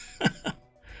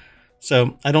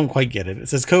 So I don't quite get it. It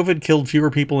says COVID killed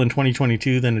fewer people in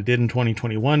 2022 than it did in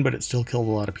 2021, but it still killed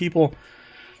a lot of people.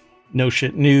 No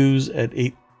shit news at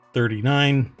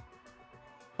 8:39.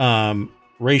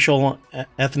 Racial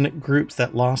ethnic groups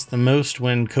that lost the most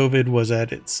when COVID was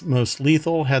at its most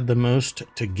lethal had the most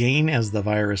to gain as the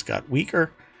virus got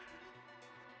weaker.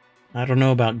 I don't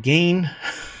know about gain,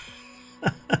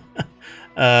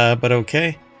 but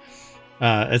okay.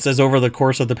 It says over the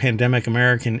course of the pandemic,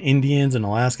 American Indians and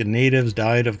Alaska Natives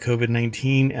died of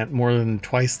COVID-19 at more than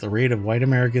twice the rate of white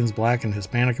Americans. Black and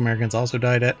Hispanic Americans also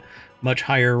died at much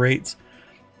higher rates.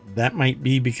 That might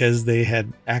be because they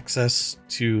had access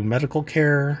to medical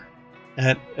care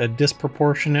at a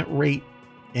disproportionate rate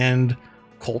and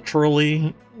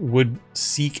culturally would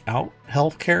seek out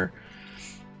health care.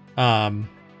 Yeah,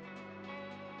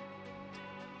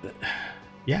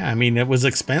 I mean, it was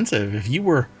expensive. If you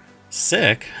were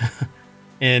sick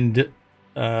and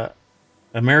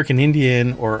American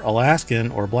Indian or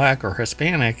Alaskan or Black or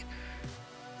Hispanic,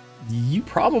 you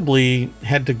probably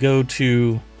had to go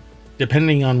to,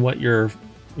 depending on what your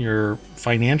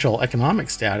financial economic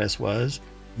status was,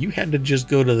 you had to just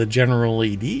go to the general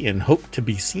ED and hope to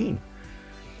be seen.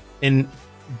 And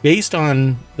based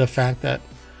on the fact that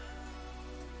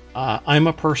I'm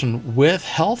a person with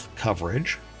health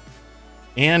coverage,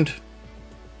 and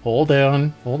hold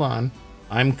on,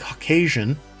 I'm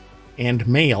Caucasian and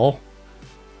male,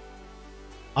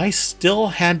 I still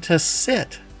had to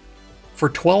sit for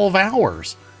 12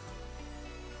 hours.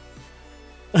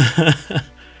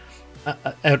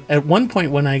 At one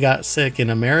point when I got sick in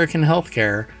American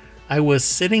healthcare, I was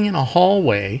sitting in a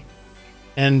hallway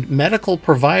and medical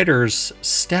providers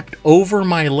stepped over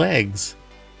my legs.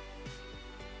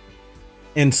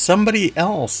 And somebody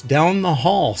else down the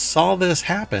hall saw this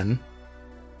happen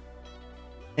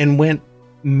and went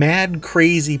mad,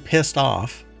 crazy, pissed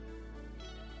off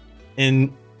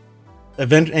and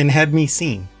had me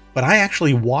seen. But I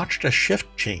actually watched a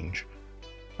shift change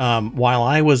while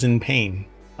I was in pain.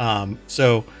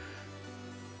 So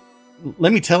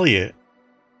let me tell you,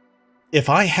 if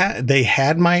they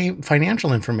had my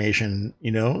financial information,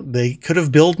 they could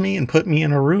have billed me and put me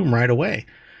in a room right away.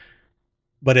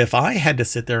 But if I had to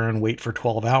sit there and wait for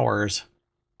 12 hours,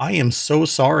 I am so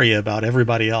sorry about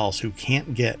everybody else who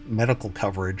can't get medical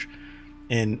coverage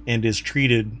and is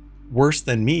treated worse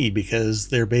than me, because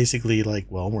they're basically like,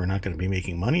 well, we're not going to be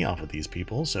making money off of these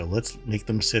people, so let's make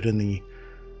them sit in the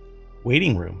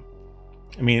waiting room.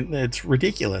 I mean, it's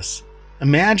ridiculous.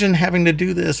 Imagine having to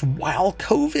do this while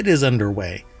COVID is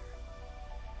underway.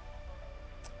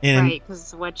 And, right,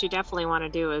 because what you definitely want to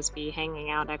do is be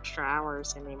hanging out extra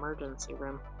hours in the emergency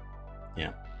room.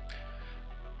 Yeah.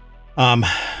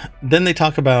 Then they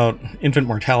talk about infant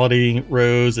mortality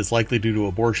rose. It's likely due to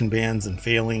abortion bans and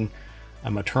failing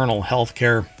maternal health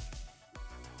care.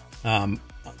 Um,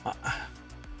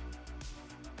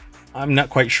 I'm not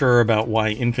quite sure about why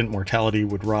infant mortality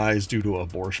would rise due to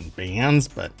abortion bans,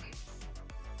 but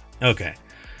okay.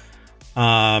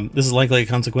 This is likely a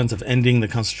consequence of ending the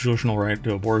constitutional right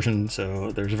to abortion.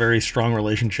 So there's a very strong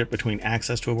relationship between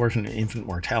access to abortion and infant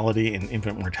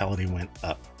mortality went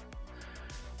up.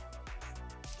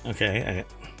 Okay,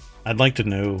 I'd like to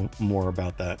know more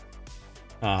about that.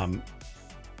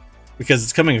 Because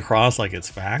it's coming across like it's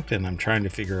fact, and I'm trying to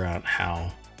figure out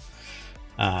how,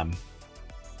 I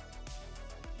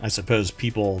suppose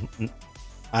people,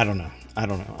 I don't know.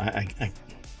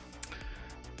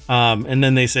 And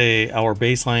then they say our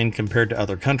baseline compared to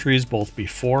other countries, both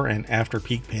before and after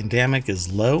peak pandemic,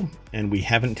 is low, and we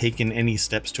haven't taken any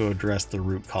steps to address the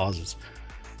root causes.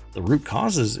 The root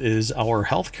causes is our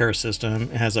healthcare system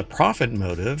has a profit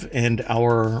motive, and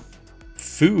our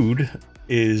food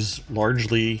is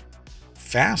largely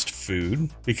fast food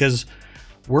because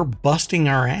we're busting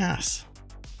our ass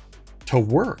to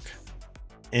work.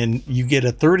 And you get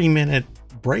a 30-minute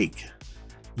break.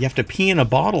 You have to pee in a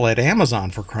bottle at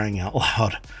Amazon, for crying out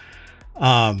loud.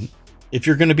 If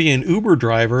you're going to be an Uber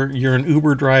driver, you're an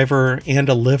Uber driver and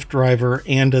a Lyft driver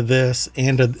and a this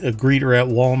and a greeter at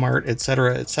Walmart,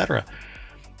 etc., etc.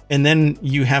 And then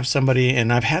you have somebody,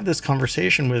 and I've had this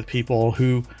conversation with people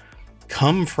who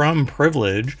come from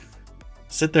privilege,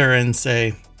 sit there and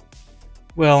say,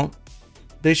 well,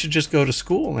 they should just go to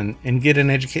school and get an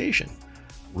education.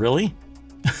 Really?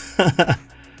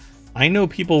 I know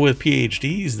people with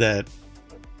PhDs that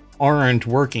aren't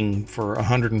working for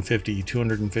 $150,000,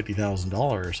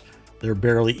 $250,000. They're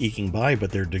barely eking by,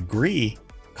 but their degree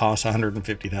costs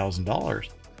 $150,000.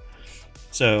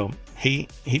 So hate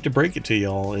to break it to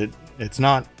y'all, it's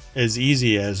not as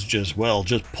easy as just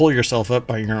pull yourself up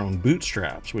by your own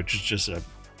bootstraps, which is just a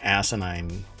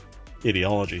asinine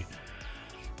ideology.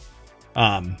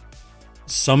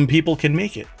 Some people can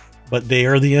make it, but they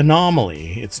are the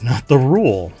anomaly. It's not the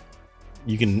rule.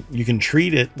 You can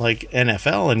treat it like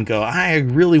NFL and go, I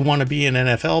really want to be an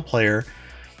NFL player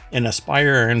and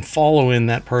aspire and follow in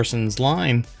that person's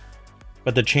line.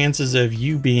 But the chances of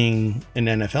you being an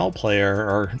NFL player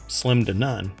are slim to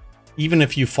none, even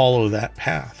if you follow that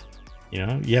path. You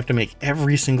know, you have to make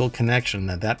every single connection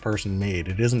that person made.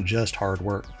 It isn't just hard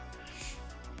work.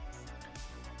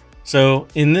 So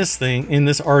in this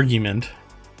argument,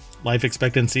 life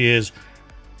expectancy is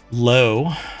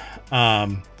low,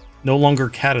 no longer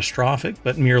catastrophic,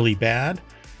 but merely bad.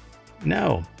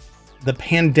 No, the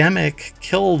pandemic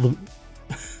killed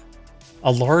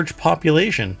a large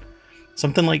population,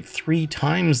 something like 3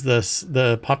 times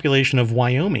the population of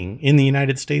Wyoming in the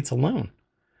United States alone.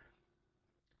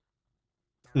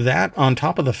 That on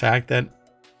top of the fact that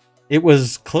it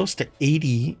was close to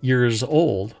 80 years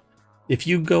old. If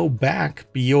you go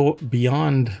back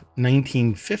beyond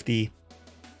 1950,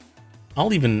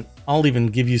 I'll even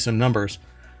give you some numbers.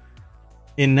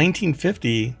 In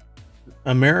 1950,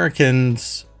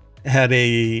 Americans had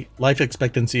a life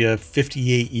expectancy of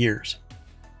 58 years.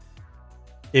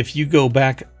 If you go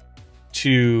back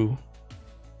to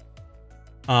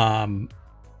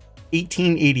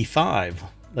 1885,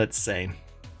 let's say,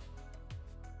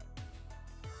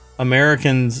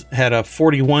 Americans had a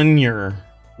 41-year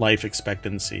life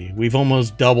expectancy. We've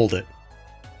almost doubled it.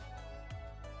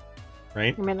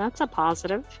 Right? I mean, that's a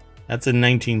positive. That's in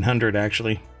 1900,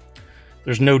 actually.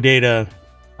 There's no data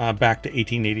back to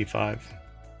 1885.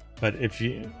 But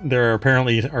there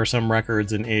apparently are some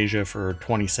records in Asia for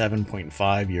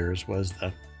 27.5 years was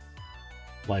the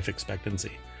life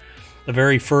expectancy. The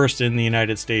very first in the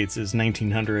United States is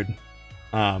 1900,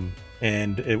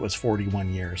 and it was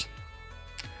 41 years.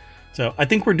 So I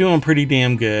think we're doing pretty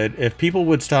damn good. If people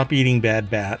would stop eating bad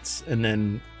bats and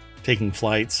then taking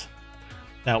flights,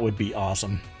 that would be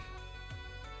awesome.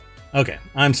 Okay,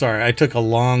 I'm sorry. I took a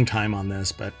long time on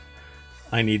this, but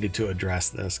I needed to address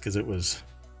this because it was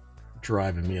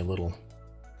driving me a little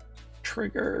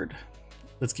triggered.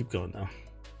 Let's keep going, though.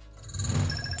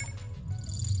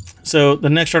 So the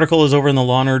next article is over in the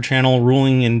Law Nerd channel,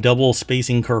 ruling in double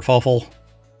spacing kerfuffle.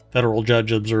 Federal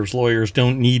judge observes lawyers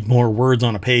don't need more words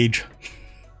on a page.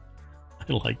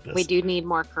 I like this. We do need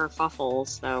more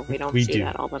kerfuffles, though. We don't see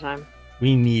that all the time.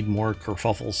 We need more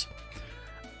kerfuffles.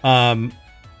 I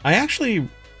actually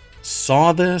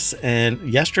saw this,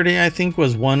 and yesterday I think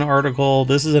was one article.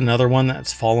 This is another one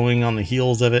that's following on the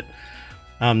heels of it.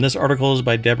 This article is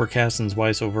by Deborah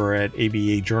Castens-Weiss over at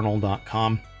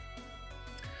abajournal.com.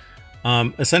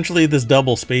 Essentially, this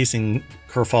double spacing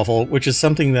kerfuffle, which is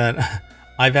something that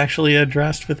I've actually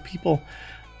addressed with people.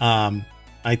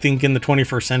 I think in the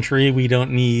 21st century, we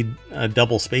don't need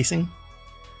double spacing.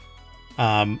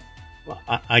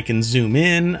 I can zoom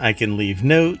in, I can leave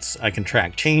notes, I can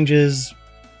track changes,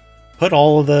 put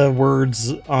all of the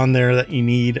words on there that you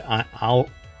need.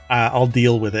 I'll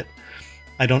deal with it.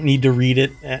 I don't need to read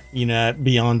it at, at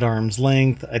beyond arm's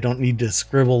length. I don't need to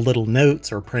scribble little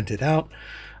notes or print it out.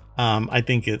 I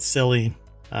think it's silly.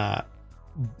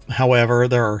 However,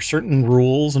 there are certain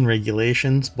rules and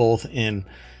regulations, both in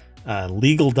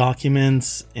legal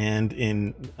documents and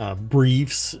in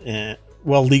briefs.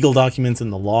 Legal documents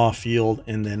in the law field,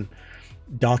 and then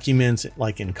documents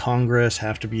like in Congress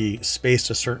have to be spaced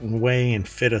a certain way and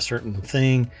fit a certain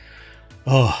thing.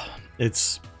 Oh,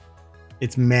 it's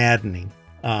maddening.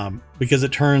 Because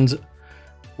it turns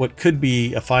what could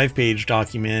be a 5-page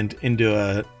document into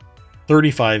a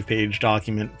 35-page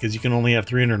document, because you can only have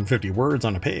 350 words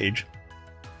on a page.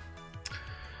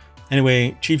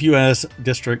 Anyway, Chief U.S.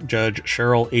 District Judge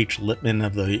Cheryl H. Lippman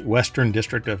of the Western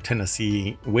District of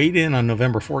Tennessee weighed in on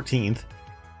November 14th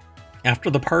after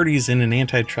the parties in an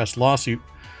antitrust lawsuit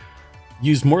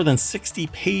used more than 60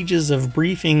 pages of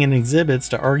briefing and exhibits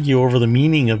to argue over the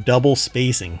meaning of double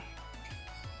spacing.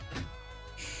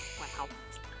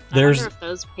 I wonder if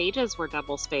those pages were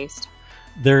double spaced.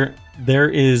 There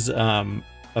is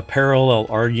a parallel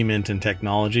argument in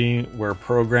technology where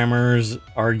programmers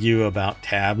argue about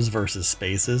tabs versus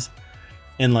spaces,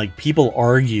 and like people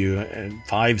argue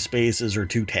 5 spaces or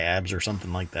 2 tabs or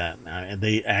something like that. And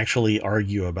they actually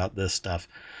argue about this stuff,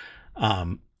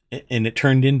 and it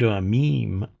turned into a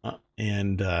meme.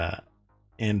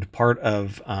 And part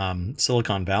of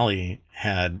Silicon Valley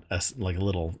had a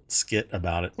little skit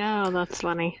about it. Oh, that's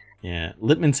funny. Yeah,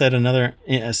 Lippman said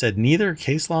neither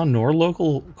case law nor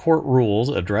local court rules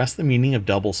address the meaning of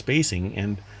double spacing,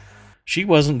 and she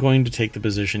wasn't going to take the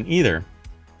position either.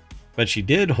 But she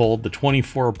did hold the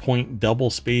 24-point double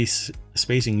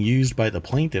spacing used by the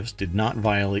plaintiffs did not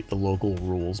violate the local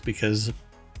rules because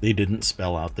they didn't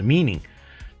spell out the meaning.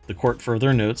 The court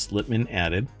further notes, Lippman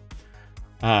added,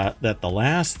 that the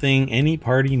last thing any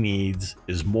party needs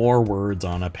is more words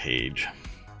on a page.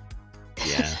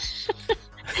 Yeah.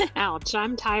 Ouch,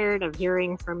 I'm tired of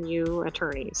hearing from you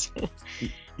attorneys.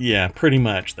 Yeah, pretty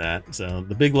much that. So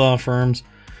the big law firms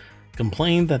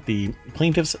complained that the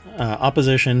plaintiff's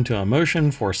opposition to a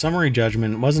motion for summary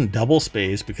judgment wasn't double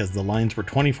spaced because the lines were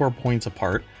 24 points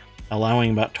apart,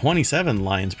 allowing about 27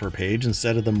 lines per page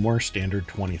instead of the more standard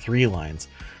 23 lines.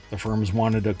 The firms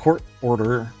wanted a court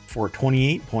order for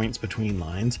 28 points between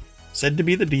lines, said to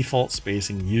be the default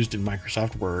spacing used in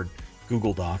Microsoft Word,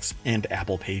 Google Docs, and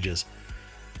Apple Pages.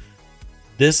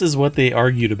 This is what they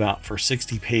argued about for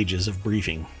 60 pages of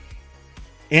briefing.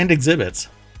 And exhibits.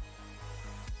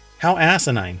 How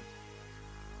asinine.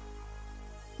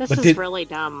 This is really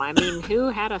dumb. I mean, who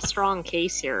had a strong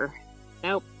case here?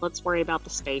 Nope, let's worry about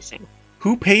the spacing.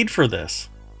 Who paid for this?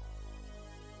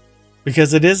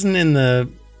 Because it isn't in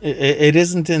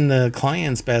the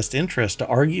client's best interest to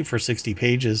argue for 60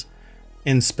 pages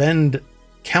and spend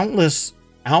countless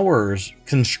hours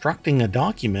constructing a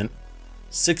document,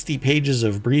 60 pages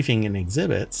of briefing and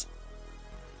exhibits.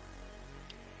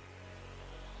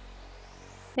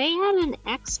 They had an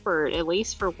expert, at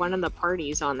least for one of the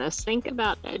parties on this. Think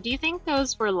about, do you think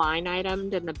those were line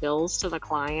itemed in the bills to the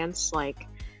clients? Like,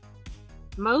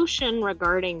 motion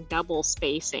regarding double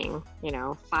spacing,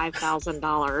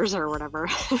 $5,000 or whatever.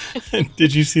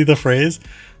 Did you see the phrase?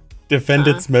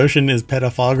 Defendant's motion is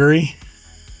pedophagy?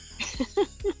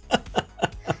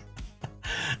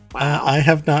 Wow. I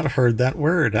have not heard that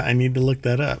word. I need to look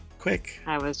that up. Quick.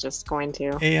 I was just going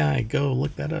to. AI, go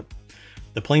look that up.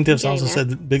 The plaintiffs also said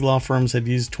that big law firms had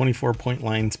used 24-point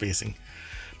line spacing.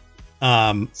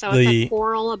 So it's a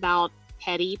quarrel about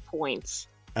petty points.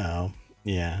 Oh,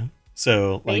 yeah.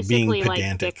 So like being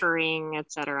pedantic. Like bickering,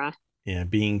 etc. Yeah,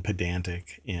 being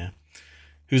pedantic. Yeah.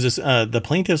 The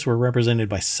plaintiffs were represented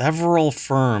by several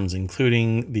firms,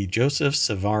 including the Joseph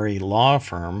Savari law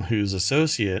firm, whose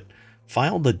associate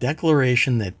filed a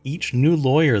declaration that each new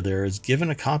lawyer there is given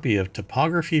a copy of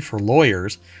Typography for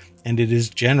Lawyers, and it is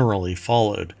generally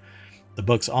followed. The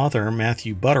book's author,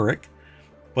 Matthew Butterick,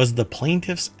 was the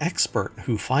plaintiff's expert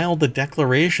who filed the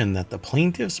declaration that the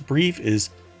plaintiff's brief is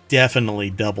definitely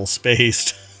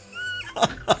double-spaced.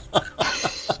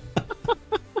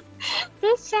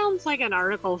 This sounds like an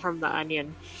article from The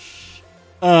Onion.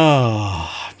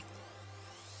 Oh.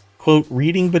 Quote,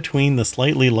 reading between the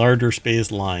slightly larger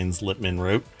spaced lines, Lippman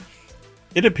wrote,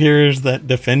 it appears that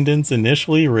defendants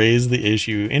initially raised the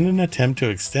issue in an attempt to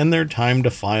extend their time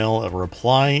to file a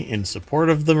reply in support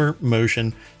of the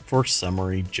motion for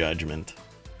summary judgment.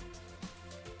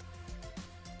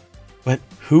 But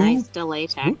who... Nice delay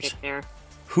tactic there.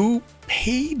 Who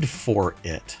paid for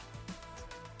it?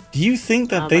 Do you think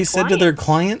that they said to their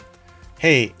client,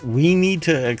 hey, we need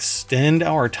to extend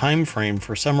our time frame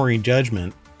for summary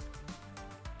judgment?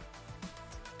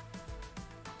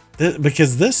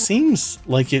 Because this seems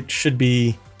like it should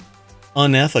be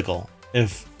unethical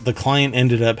if the client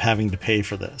ended up having to pay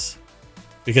for this.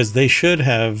 Because they should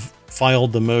have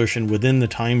filed the motion within the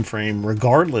time frame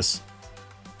regardless.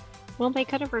 Well, they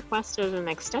could have requested an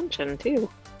extension too.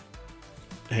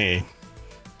 Hey,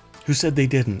 who said they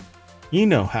didn't? You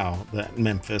know how that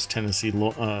Memphis, Tennessee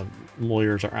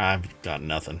lawyers are. I've got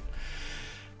nothing.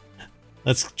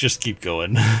 Let's just keep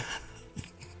going.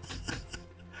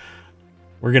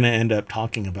 We're going to end up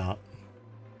talking about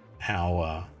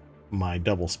how my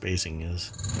double spacing is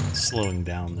slowing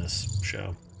down this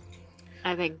show.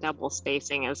 I think double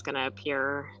spacing is going to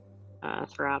appear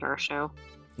throughout our show.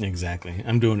 Exactly.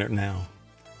 I'm doing it now.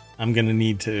 I'm going to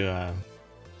need to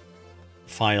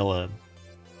file a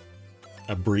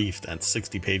brief that's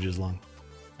 60 pages long.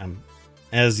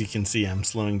 As you can see, I'm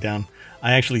slowing down.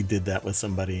 I actually did that with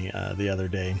somebody the other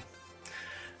day.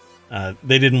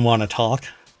 They didn't want to talk,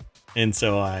 and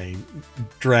so I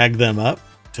dragged them up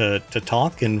to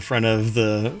talk in front of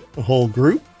the whole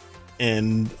group.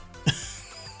 And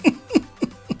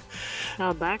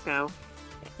how'd that go?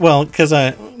 Well, because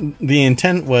the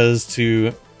intent was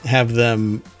to have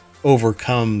them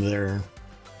overcome their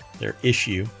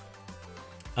issue,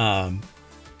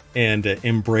 and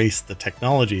embrace the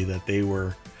technology that they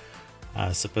were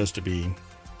supposed to be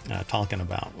talking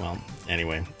about. Well,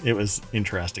 anyway, it was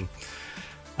interesting.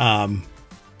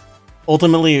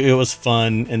 Ultimately, it was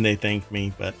fun, and they thanked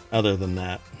me. But other than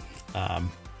that,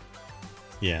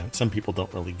 yeah, some people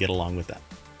don't really get along with that.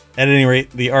 At any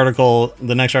rate, the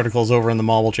next article is over in the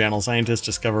Marvel channel. Scientists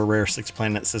discover a rare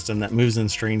 6-planet system that moves in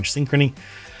strange synchrony.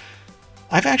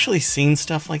 I've actually seen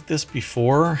stuff like this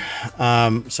before,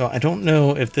 so I don't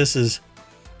know if this is...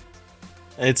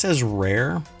 It says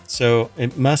rare, so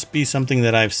it must be something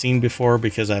that I've seen before,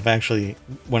 because I've actually,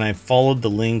 when I followed the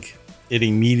link, it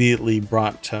immediately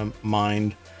brought to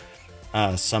mind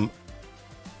a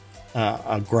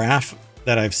graph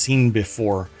that I've seen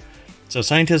before. So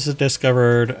scientists have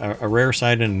discovered a rare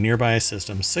site in a nearby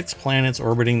system, 6 planets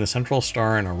orbiting the central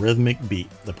star in a rhythmic beat.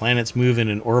 The planets move in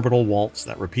an orbital waltz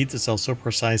that repeats itself so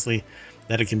precisely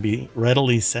that it can be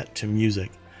readily set to music.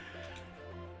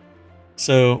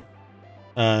 So,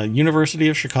 University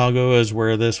of Chicago is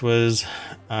where this was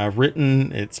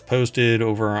written. It's posted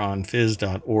over on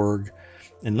phys.org.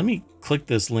 And let me click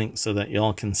this link so that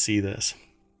y'all can see this.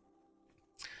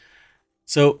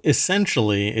 So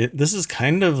essentially, this is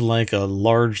kind of like a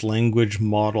large language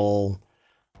model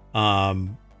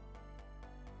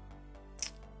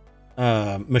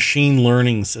machine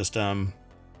learning system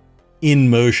in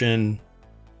motion.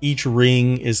 Each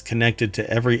ring is connected to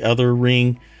every other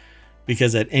ring,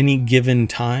 because at any given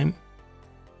time,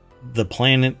 the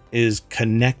planet is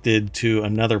connected to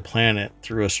another planet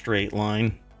through a straight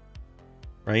line,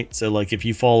 right? So like if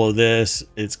you follow this,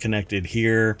 it's connected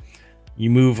here. You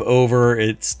move over,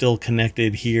 it's still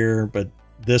connected here, but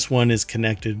this one is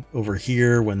connected over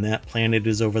here when that planet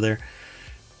is over there.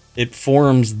 It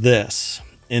forms this.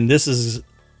 And this is,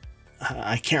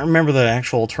 I can't remember the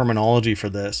actual terminology for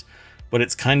this, but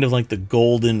it's kind of like the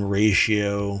golden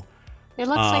ratio. It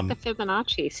looks like the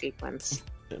Fibonacci sequence.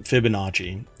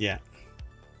 Fibonacci, yeah.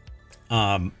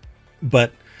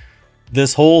 But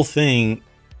this whole thing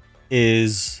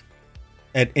is...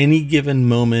 At any given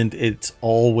moment, it's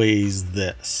always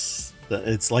this.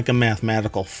 It's like a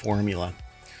mathematical formula.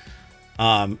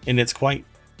 And it's quite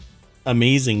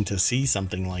amazing to see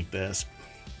something like this.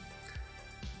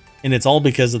 And it's all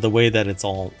because of the way that it's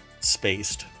all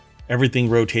spaced. Everything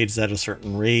rotates at a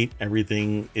certain rate.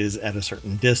 Everything is at a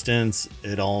certain distance.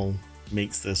 It all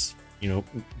makes this,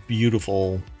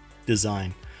 beautiful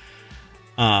design.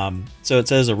 So it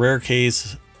says a rare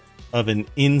case of an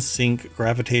in-sync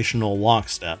gravitational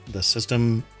lockstep. The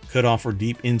system could offer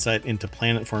deep insight into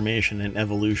planet formation and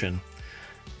evolution.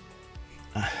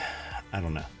 I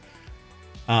don't know.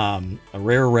 A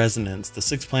rare resonance. The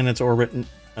 6 planets orbit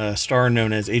a star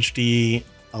known as HD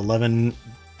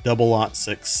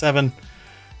 110067,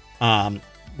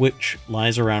 which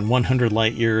lies around 100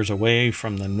 light years away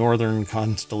from the northern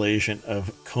constellation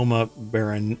of Coma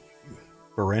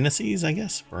Berenices, I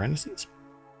guess? Berenices?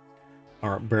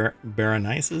 Or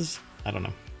Berenices? I don't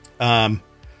know.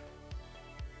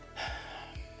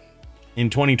 In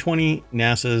 2020,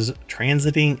 NASA's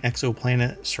Transiting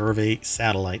Exoplanet Survey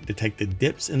satellite detected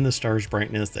dips in the star's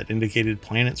brightness that indicated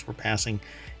planets were passing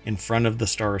in front of the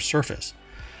star's surface.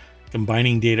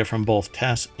 Combining data from both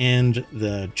TESS and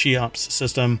the CHEOPS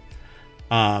system,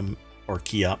 or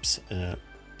CHEOPS,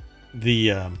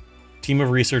 The team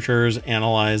of researchers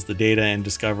analyzed the data and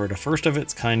discovered a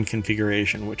first-of-its-kind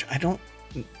configuration, which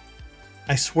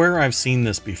I swear I've seen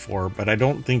this before, but I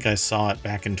don't think I saw it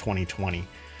back in 2020.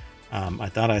 I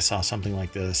thought I saw something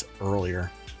like this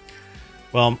earlier.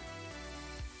 Well,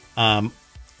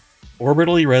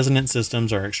 orbitally resonant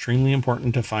systems are extremely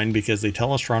important to find because they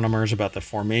tell astronomers about the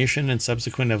formation and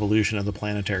subsequent evolution of the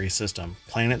planetary system.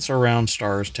 Planets around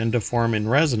stars tend to form in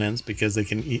resonance because they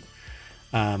can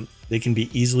be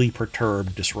easily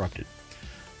perturbed, disrupted.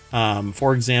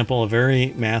 For example, a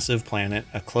very massive planet,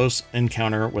 a close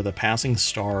encounter with a passing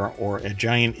star, or a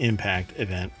giant impact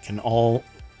event can all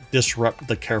disrupt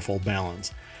the Kerfuffle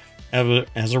balance.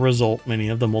 As a result, many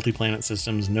of the multi-planet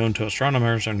systems known to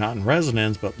astronomers are not in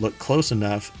resonance, but look close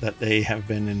enough that they have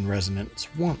been in resonance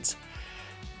once.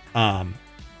 However,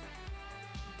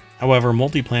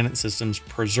 multi-planet systems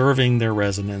preserving their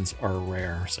resonance are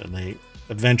rare, so they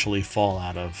eventually fall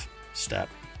out of step.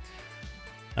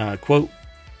 Quote,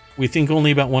 "We think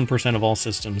only about 1% of all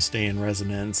systems stay in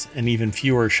resonance, and even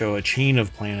fewer show a chain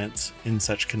of planets in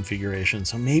such configuration."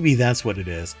 So maybe that's what it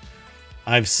is.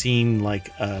 I've seen like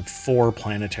a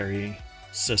 4-planetary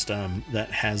system that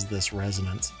has this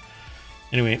resonance.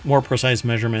 Anyway, more precise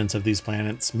measurements of these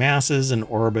planets' masses and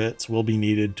orbits will be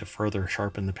needed to further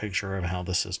sharpen the picture of how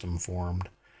the system formed.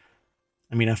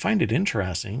 I mean, I find it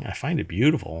interesting. I find it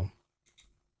beautiful.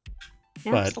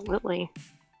 Absolutely.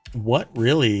 But what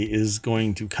really is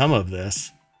going to come of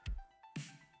this?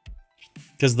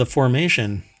 Because the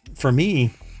formation, for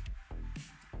me,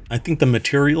 I think the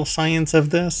material science of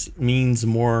this means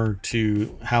more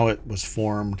to how it was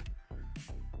formed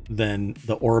than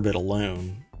the orbit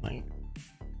alone. Like,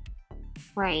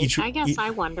 right. I guess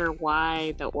I wonder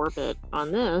why the orbit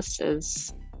on this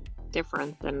is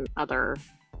different than other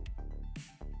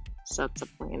sets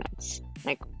of planets.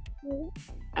 Like,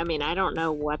 I mean, I don't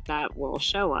know what that will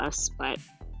show us, but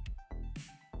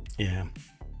yeah.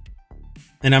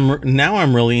 And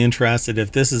I'm really interested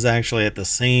if this is actually at the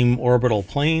same orbital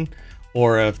plane,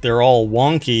 or if they're all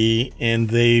wonky and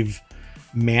they've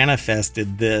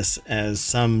manifested this as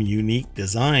some unique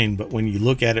design, but when you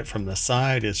look at it from the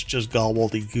side, it's just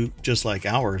gobbledygook, just like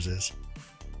ours is.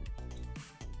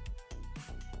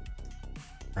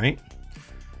 Right?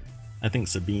 I think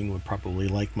Sabine would probably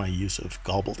like my use of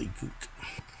gobbledygook.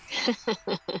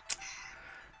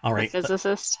 All right. The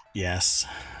physicist? Yes.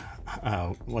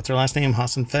 What's her last name?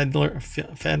 Hassan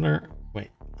Fedler? Wait,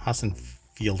 Hassan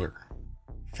Fedler.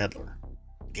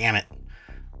 Damn it.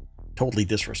 Totally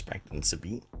disrespecting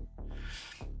Sabine.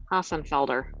 Hassan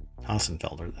Felder,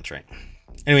 that's right.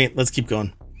 Anyway, let's keep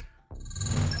going.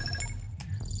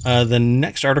 The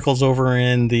next article's over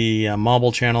in the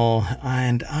Mobile channel,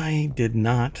 and I did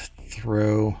not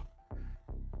throw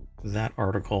that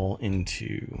article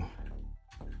into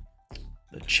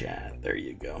the chat. There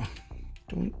you go.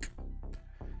 Doink.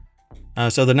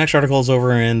 So the next article is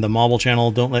over in the Mobile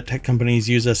channel. Don't let tech companies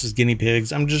use us as guinea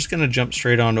pigs. I'm just going to jump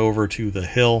straight on over to The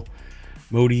Hill.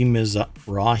 Modi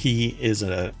Mizrahi is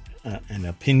an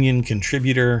opinion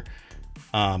contributor.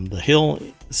 The Hill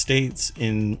states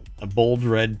in a bold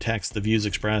red text, the views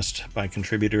expressed by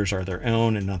contributors are their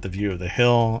own and not the view of The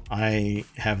Hill. I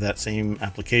have that same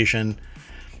application.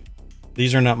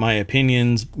 These are not my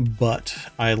opinions, but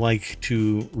I like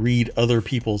to read other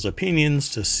people's opinions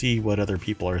to see what other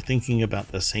people are thinking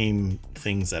about the same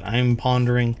things that I'm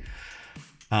pondering.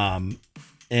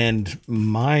 And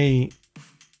my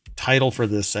title for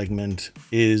this segment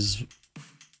is,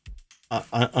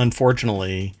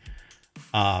 unfortunately,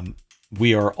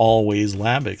 we are always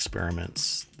lab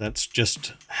experiments. That's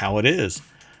just how it is.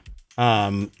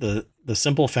 The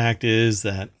simple fact is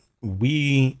that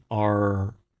we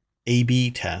are A/B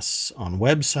tests on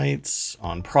websites,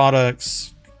 on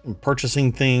products,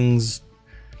 purchasing things,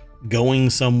 going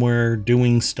somewhere,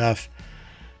 doing stuff.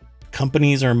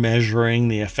 Companies are measuring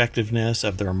the effectiveness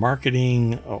of their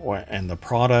marketing and the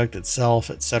product itself,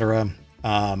 etc.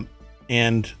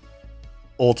 And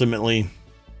ultimately,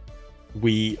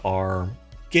 we are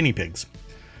guinea pigs.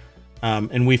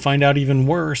 And we find out even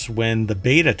worse when the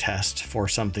beta test for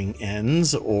something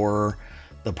ends, or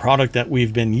the product that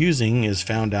we've been using is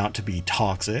found out to be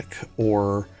toxic,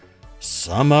 or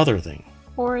some other thing.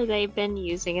 Or they've been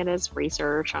using it as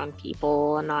research on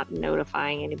people and not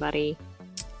notifying anybody.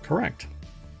 Correct.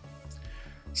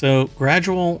 So,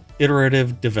 gradual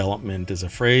iterative development is a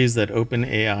phrase that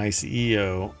OpenAI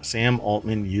CEO Sam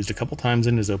Altman used a couple times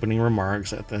in his opening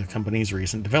remarks at the company's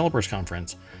recent developers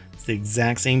conference. It's the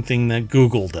exact same thing that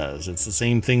Google does. It's the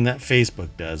same thing that Facebook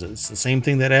does. It's the same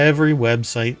thing that every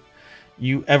website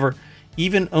you ever,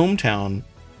 even ohmTown,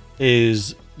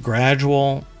 is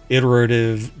gradual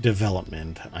iterative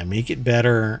development. I make it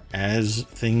better as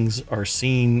things are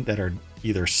seen that are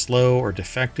either slow or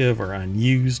defective or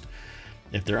unused.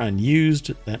 If they're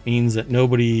unused, that means that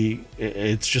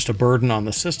it's just a burden on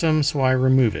the system, so I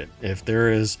remove it. If there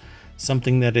is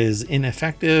something that is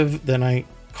ineffective, then I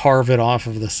carve it off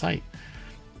of the site.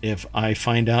 If I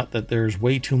find out that there's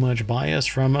way too much bias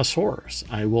from a source,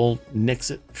 I will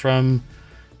nix it from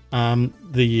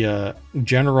the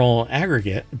general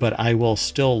aggregate, but I will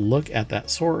still look at that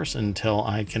source until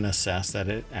I can assess that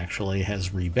it actually has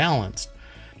rebalanced,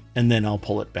 and then I'll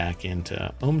pull it back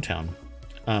into ohmTown.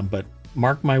 But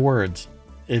mark my words,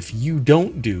 if you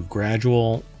don't do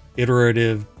gradual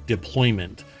iterative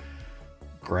deployment,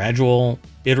 gradual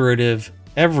iterative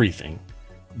everything,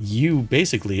 you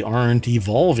basically aren't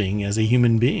evolving as a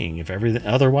human being. If everything,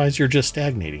 otherwise you're just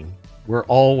stagnating. We're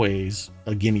always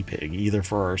a guinea pig, either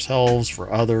for ourselves,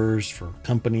 for others, for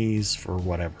companies, for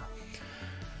whatever.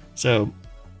 So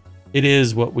it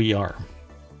is what we are.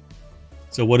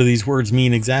 So what do these words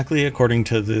mean exactly according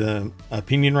to the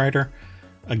opinion writer?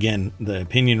 Again, the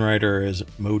opinion writer is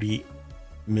Modi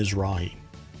Mizrahi.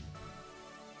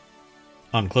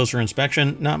 On closer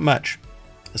inspection, not much,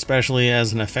 especially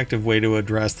as an effective way to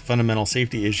address the fundamental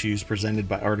safety issues presented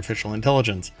by artificial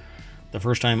intelligence. The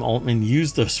first time Altman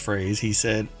used this phrase, he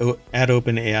said, at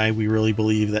OpenAI, we really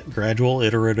believe that gradual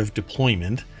iterative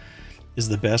deployment is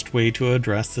the best way to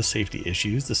address the safety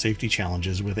issues, the safety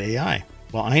challenges with AI.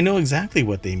 Well, I know exactly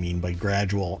what they mean by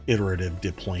gradual iterative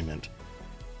deployment.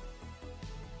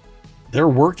 They're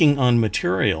working on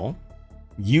material.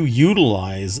 You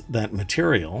utilize that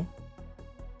material.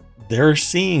 They're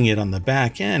seeing it on the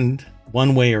back end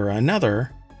one way or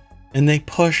another, and they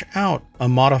push out a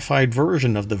modified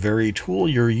version of the very tool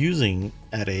you're using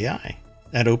at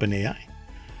OpenAI.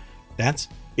 That's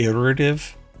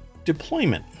iterative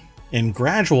deployment. And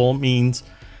gradual means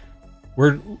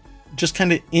we're just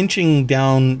kind of inching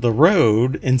down the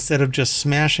road instead of just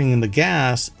smashing in the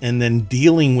gas and then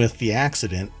dealing with the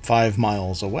accident 5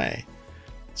 miles away.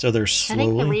 So they're slowly... I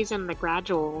think the reason the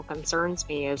gradual concerns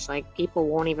me is like people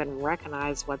won't even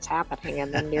recognize what's happening,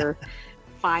 and then you're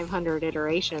 500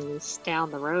 iterations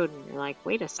down the road and you're like,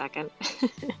 wait a second.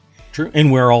 True.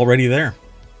 And we're already there.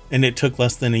 And it took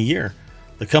less than a year.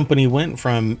 The company went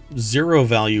from zero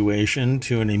valuation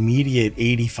to an immediate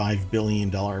 $85 billion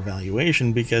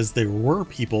valuation because there were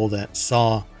people that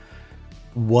saw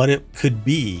what it could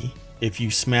be if you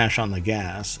smash on the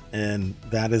gas, and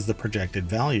that is the projected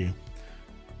value.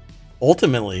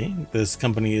 Ultimately, this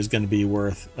company is going to be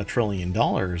worth $1 trillion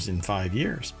in 5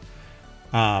 years,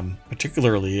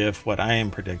 particularly if what I am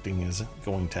predicting is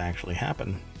going to actually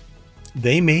happen.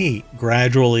 They may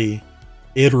gradually,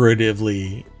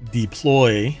 iteratively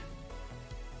deploy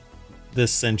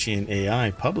this sentient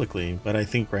AI publicly, but I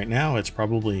think right now it's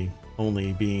probably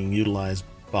only being utilized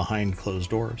behind closed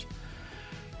doors.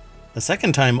 The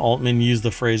second time Altman used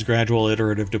the phrase gradual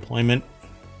iterative deployment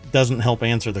doesn't help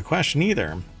answer the question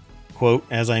either. Quote,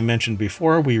 as I mentioned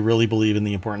before, we really believe in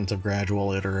the importance of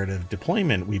gradual iterative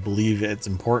deployment. We believe it's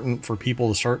important for people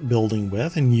to start building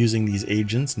with and using these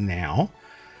agents now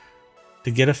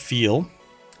to get a feel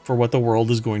for what the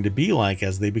world is going to be like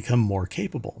as they become more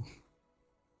capable.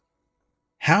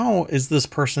 How is this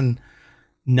person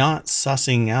not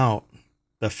sussing out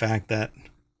the fact that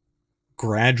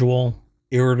gradual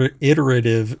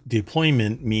iterative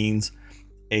deployment means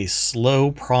a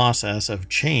slow process of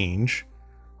change,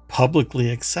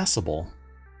 publicly accessible?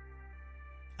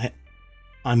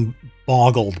 I'm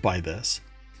boggled by this.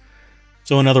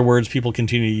 So in other words, people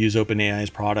continue to use OpenAI's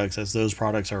products as those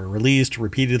products are released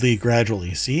repeatedly,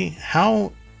 gradually. See,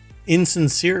 how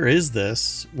insincere is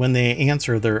this when they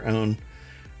answer their own?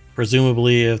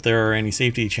 Presumably, if there are any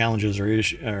safety challenges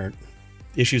or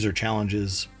issues or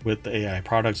challenges with the AI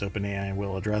products, OpenAI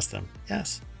will address them.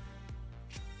 Yes.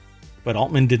 But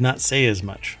Altman did not say as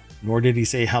much, nor did he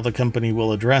say how the company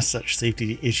will address such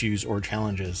safety issues or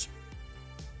challenges.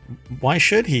 Why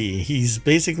should he? He's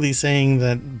basically saying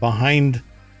that behind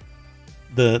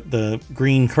the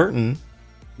green curtain,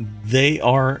 they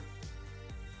are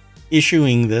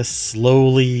issuing this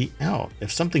slowly out.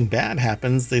 If something bad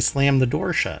happens, they slam the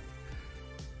door shut.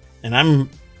 And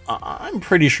I'm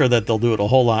pretty sure that they'll do it a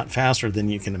whole lot faster than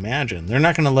you can imagine. They're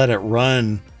not going to let it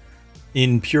run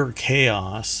in pure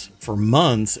chaos for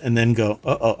months and then go,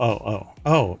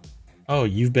 oh,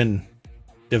 you've been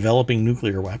developing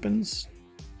nuclear weapons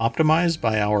optimized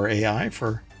by our AI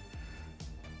for...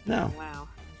 No. Wow.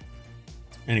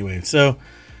 Anyway, so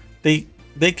they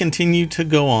continue to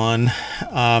go on.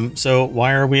 So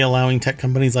why are we allowing tech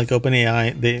companies like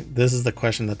OpenAI? This is the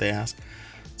question that they ask.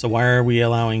 So why are we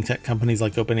allowing tech companies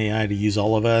like OpenAI to use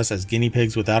all of us as guinea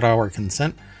pigs without our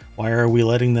consent? Why are we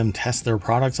letting them test their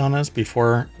products on us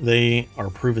before they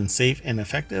are proven safe and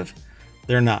effective?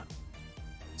 They're not.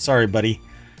 Sorry, buddy.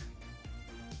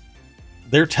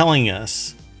 They're telling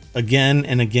us again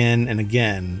and again and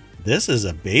again, this is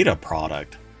a beta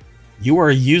product. You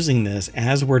are using this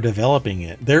as we're developing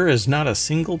it. There is not a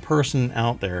single person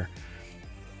out there,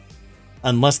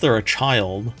 unless they're a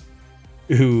child,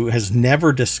 who has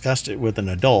never discussed it with an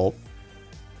adult.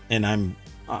 And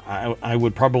I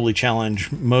would probably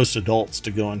challenge most adults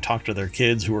to go and talk to their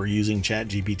kids who are using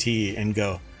ChatGPT and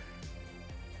go,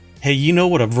 hey, you know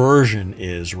what a version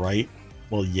is, right?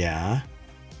 Well, yeah.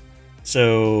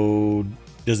 So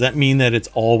does that mean that it's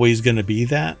always going to be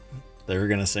that? They're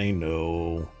going to say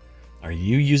no. Are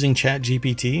you using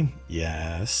ChatGPT?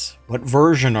 Yes. What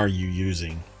version are you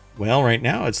using? Well, right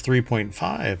now it's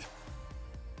 3.5.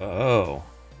 Oh,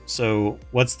 so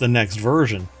what's the next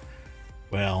version?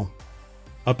 Well,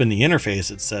 up in the interface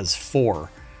it says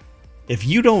 4. If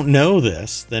you don't know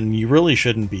this, then you really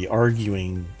shouldn't be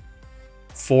arguing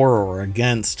for or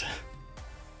against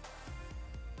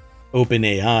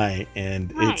OpenAI,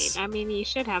 and right. it's... I mean, you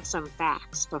should have some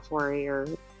facts before you're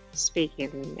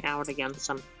speaking out against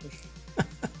something.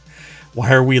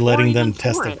 Why are we letting them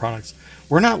test their products?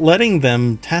 We're not letting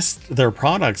them test their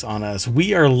products on us.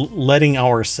 We are letting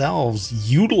ourselves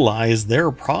utilize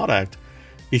their product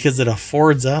because it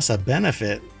affords us a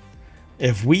benefit.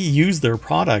 If we use their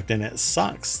product and it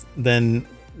sucks, then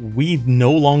we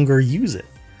no longer use it.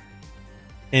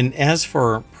 And as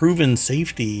for proven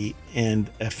safety and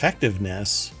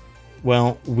effectiveness,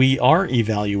 well, we are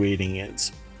evaluating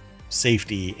its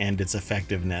safety and its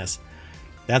effectiveness.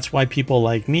 That's why people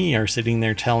like me are sitting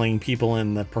there telling people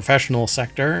in the professional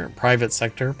sector, private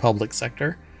sector, public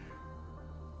sector,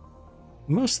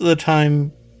 most of the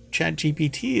time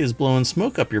ChatGPT is blowing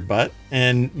smoke up your butt,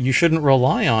 and you shouldn't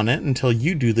rely on it until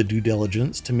you do the due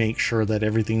diligence to make sure that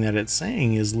everything that it's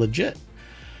saying is legit.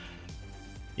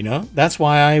 You know, that's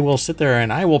why I will sit there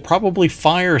and I will probably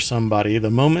fire somebody the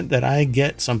moment that I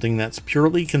get something that's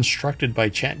purely constructed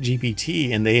by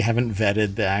ChatGPT and they haven't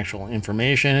vetted the actual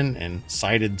information and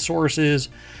cited sources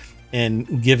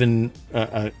and given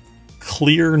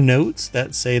clear notes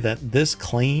that say that this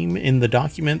claim in the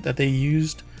document that they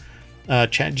used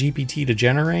ChatGPT to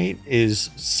generate is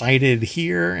cited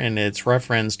here and it's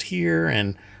referenced here,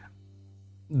 and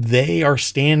they are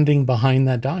standing behind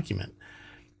that document.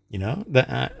 You know,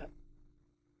 that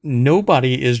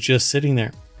nobody is just sitting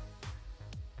there.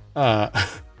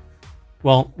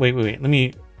 Well, wait. Let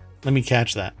me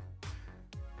catch that.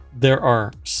 There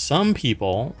are some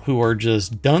people who are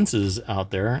just dunces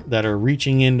out there that are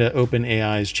reaching into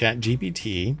OpenAI's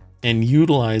ChatGPT and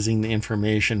utilizing the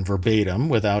information verbatim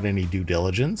without any due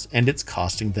diligence, and it's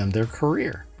costing them their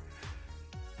career.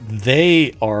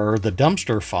 They are the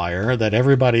dumpster fire that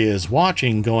everybody is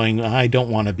watching going, I don't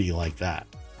want to be like that.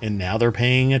 And now they're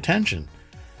paying attention.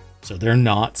 So they're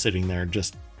not sitting there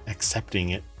just accepting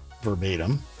it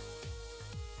verbatim.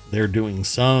 They're doing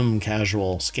some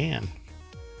casual scan.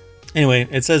 Anyway,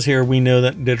 it says here, we know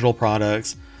that digital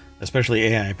products, especially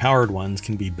AI-powered ones,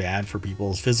 can be bad for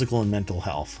people's physical and mental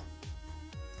health.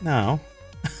 No.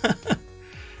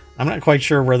 I'm not quite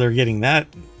sure where they're getting that.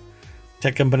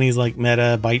 Tech companies like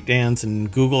Meta, ByteDance,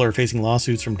 and Google are facing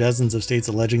lawsuits from dozens of states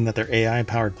alleging that their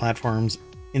AI-powered platforms,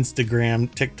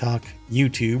 Instagram, TikTok,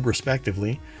 YouTube,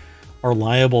 respectively, are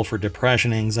liable for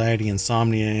depression, anxiety,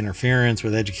 insomnia, interference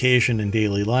with education and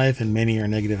daily life, and many are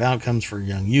negative outcomes for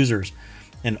young users.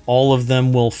 And all of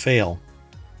them will fail.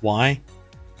 Why?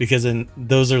 Because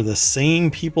those are the same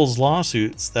people's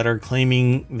lawsuits that are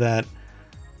claiming that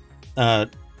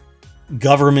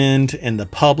government and the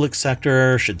public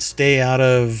sector should stay out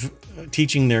of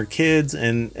teaching their kids,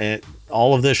 and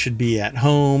all of this should be at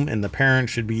home, and the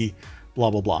parents should be blah,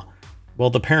 blah, blah. Well,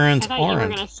 the parents aren't. I thought you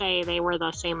were going to say they were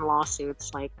the same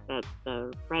lawsuits, like that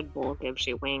the Red Bull gives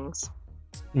you wings.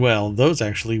 Well, those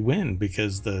actually win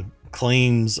because the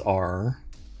claims are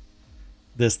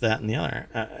this, that, and the other.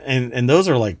 And those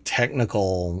are like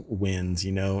technical wins,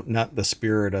 you know, not the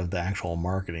spirit of the actual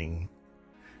marketing.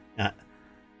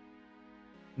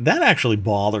 That actually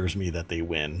bothers me that they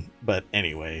win. But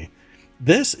anyway,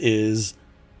 this is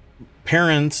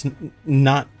parents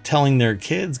not telling their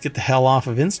kids, get the hell off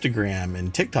of Instagram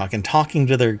and TikTok, and talking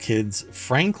to their kids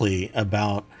frankly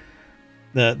about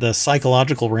the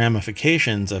psychological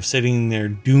ramifications of sitting there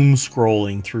doom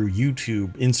scrolling through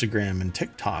YouTube, Instagram, and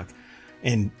TikTok.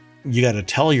 And you got to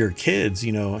tell your kids,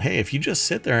 you know, hey, if you just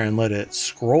sit there and let it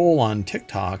scroll on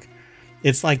TikTok,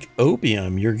 it's like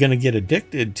opium. You're going to get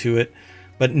addicted to it,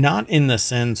 but not in the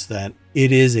sense that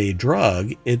it is a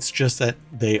drug. It's just that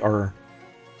they are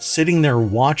sitting there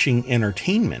watching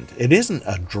entertainment. It isn't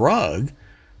a drug.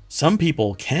 Some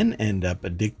people can end up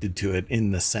addicted to it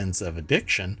in the sense of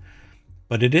addiction,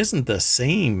 but it isn't the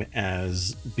same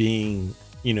as being,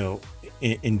 you know,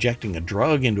 injecting a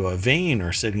drug into a vein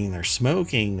or sitting there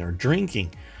smoking or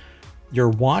drinking. You're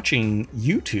watching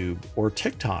YouTube or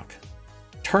TikTok.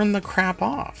 Turn the crap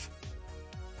off.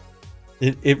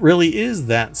 It really is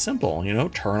that simple, you know,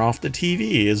 turn off the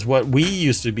TV is what we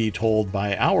used to be told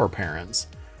by our parents.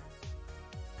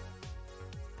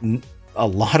 A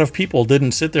lot of people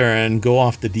didn't sit there and go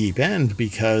off the deep end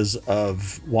because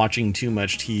of watching too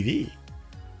much TV.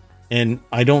 And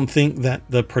I don't think that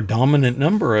the predominant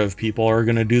number of people are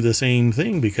going to do the same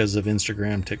thing because of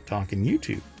Instagram, TikTok, and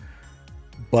YouTube.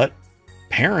 But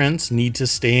parents need to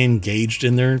stay engaged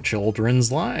in their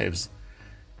children's lives.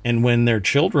 And when their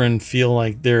children feel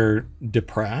like they're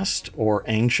depressed or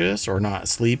anxious or not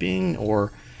sleeping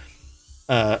or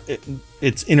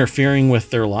it's interfering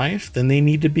with their life, then they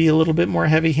need to be a little bit more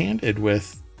heavy-handed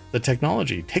with the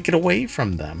technology. Take it away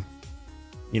from them.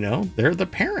 You know, they're the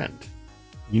parent.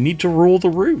 You need to rule the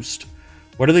roost.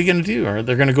 What are they going to do? Are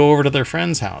they going to go over to their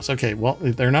friend's house? Okay, well,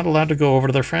 they're not allowed to go over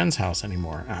to their friend's house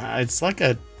anymore. It's like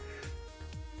a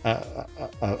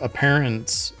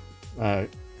parent's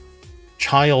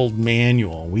child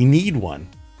manual. We need one.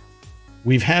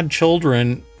 We've had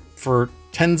children for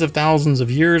tens of thousands of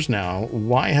years now.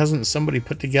 Why hasn't somebody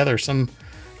put together some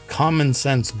common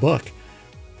sense book?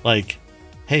 Like,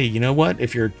 hey, you know what?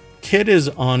 If your kid is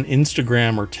on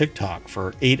Instagram or TikTok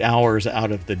for 8 hours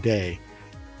out of the day,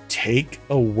 take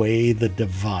away the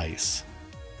device.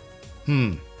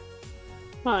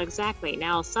 Well, exactly.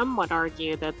 Now, some would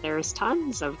argue that there's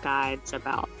tons of guides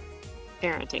about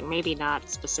parenting, maybe not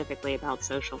specifically about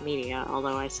social media,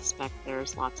 although I suspect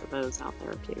there's lots of those out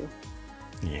there too.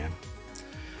 Yeah.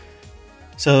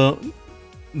 So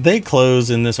they close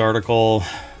in this article,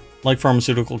 like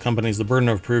pharmaceutical companies, the burden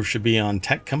of proof should be on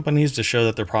tech companies to show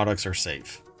that their products are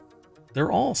safe.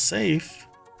 They're all safe.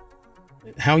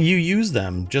 How you use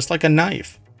them, just like a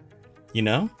knife, you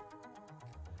know?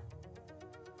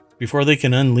 Before they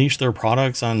can unleash their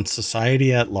products on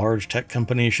society at large, tech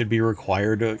companies should be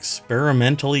required to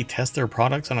experimentally test their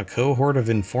products on a cohort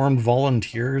of informed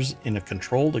volunteers in a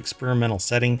controlled experimental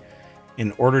setting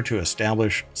in order to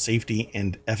establish safety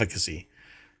and efficacy.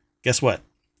 Guess what?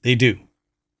 They do.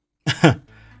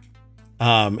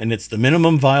 And it's the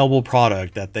minimum viable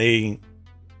product that they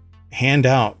hand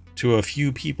out to a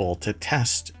few people to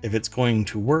test if it's going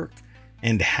to work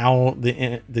and how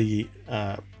the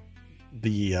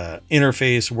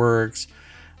interface works.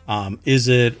 Is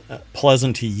it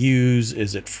pleasant to use?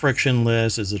 Is it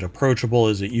frictionless? Is it approachable?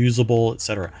 Is it usable,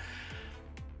 etc.?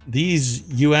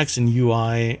 These UX and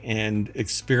UI and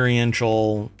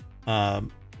experiential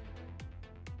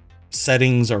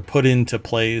settings are put into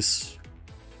place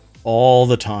all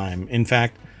the time. In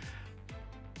fact,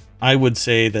 I would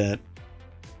say that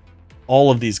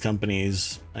all of these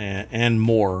companies and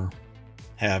more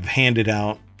have handed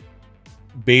out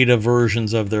beta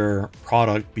versions of their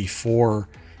product before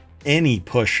any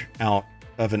push out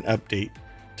of an update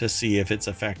to see if it's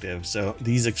effective. So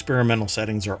these experimental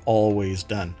settings are always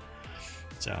done.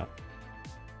 So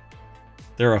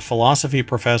they're a philosophy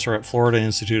professor at Florida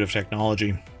Institute of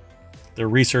Technology. Their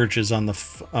research is on the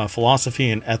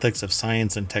philosophy and ethics of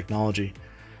science and technology.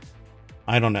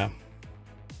 I don't know.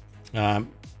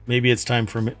 Maybe it's time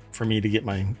for me to get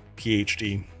my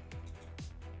PhD.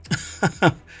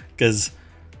 Because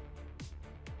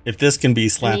if this can be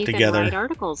slapped together, you can write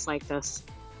articles like this.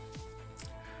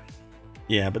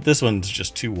 Yeah, but this one's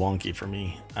just too wonky for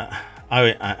me.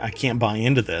 I can't buy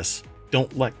into this.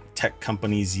 Don't let tech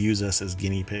companies use us as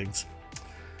guinea pigs.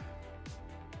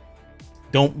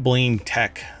 Don't blame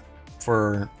tech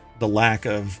for the lack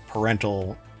of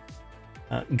parental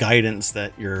guidance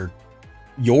that your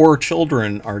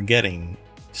children are getting.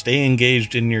 Stay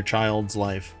engaged in your child's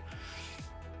life.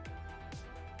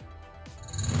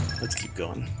 Let's keep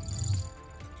going.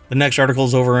 The next article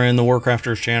is over in the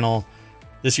Warcrafters channel.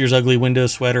 This year's ugly window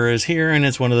sweater is here, and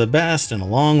it's one of the best in a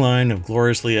long line of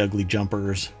gloriously ugly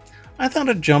jumpers. I thought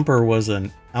a jumper was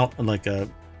an pants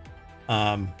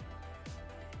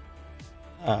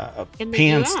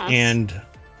US, and...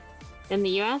 In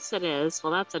the US it is.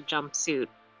 Well, that's a jumpsuit.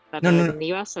 But No. in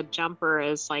the US a jumper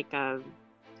is like a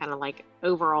kind of like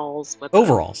overalls with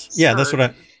overalls. Yeah, that's what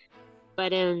I...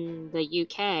 But in the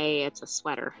UK it's a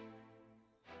sweater.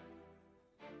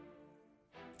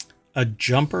 A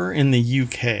jumper in the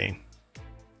UK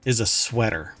is a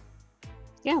sweater.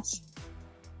 Yes.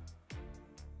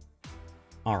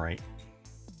 All right.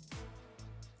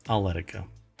 I'll let it go.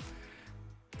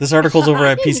 This article's over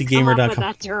at I didn't come up with PCGamer.com.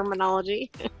 that terminology.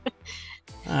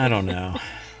 I don't know.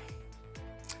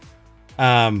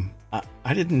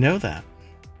 I didn't know that.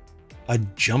 A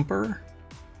jumper?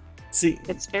 See,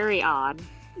 It's very odd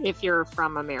if you're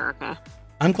from America.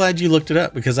 I'm glad you looked it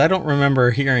up because I don't remember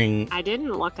hearing. I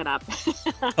didn't look it up.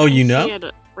 Oh, you I know? see it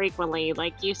frequently.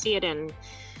 Like you see it in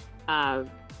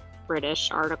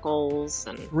British articles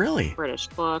and Really? British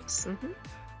books.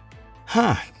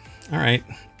 Huh. All right.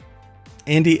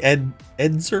 Andy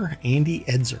Edzer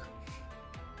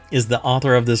is the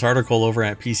author of this article over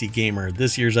at PC Gamer.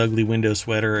 This year's ugly window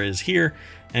sweater is here,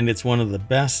 and it's one of the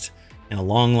best in a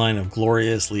long line of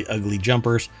gloriously ugly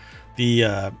jumpers.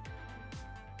 The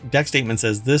deck statement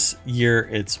says this year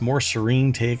it's more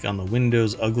serene take on the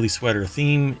Windows ugly sweater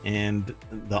theme, and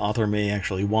the author may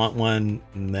actually want one.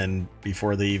 And then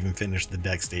before they even finish the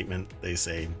deck statement, they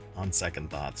say, on second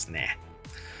thoughts, nah.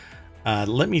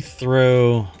 Let me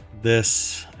throw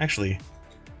this. Actually,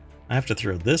 I have to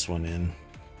throw this one in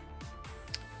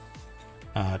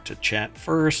to chat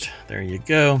first. There you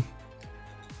go.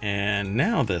 And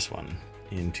now this one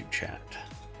into chat.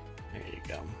 There you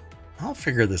go. I'll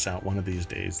figure this out one of these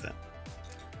days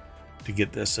to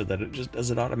get this so that it just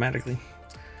does it automatically.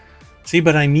 See,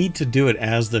 but I need to do it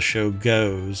as the show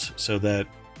goes so that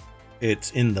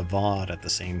it's in the VOD at the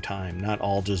same time, not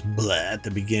all just blah at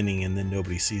the beginning and then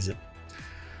nobody sees it.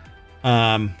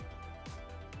 Oh,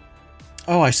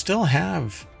 I still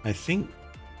have, I think,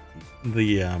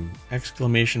 the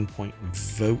exclamation point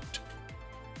vote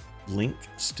link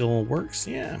still works.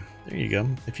 Yeah, there you go.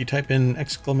 If you type in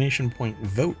exclamation point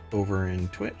vote over in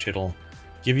Twitch, it'll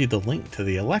give you the link to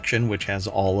the election, which has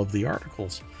all of the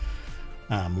articles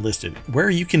listed where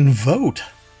you can vote.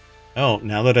 Oh,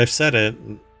 now that I've said it,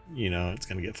 you know, it's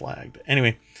going to get flagged.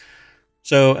 Anyway,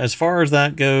 so as far as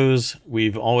that goes,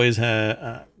 we've always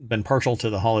been partial to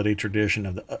the holiday tradition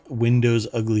of the Windows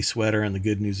ugly sweater, and the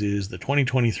good news is the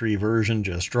 2023 version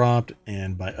just dropped,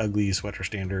 and by ugly sweater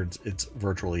standards, it's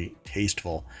virtually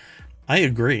tasteful. I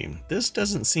agree. This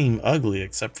doesn't seem ugly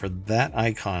except for that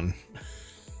icon.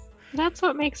 That's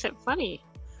what makes it funny.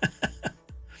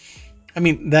 I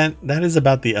mean, that is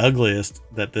about the ugliest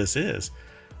that this is.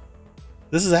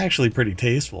 This is actually pretty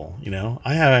tasteful, you know.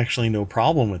 I have actually no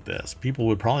problem with this. People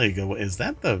would probably go, is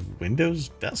that the Windows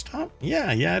desktop?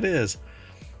 Yeah, it is.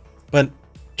 But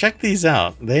check these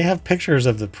out. They have pictures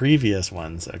of the previous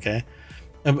ones, okay?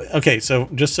 Okay, so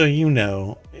just so you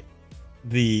know,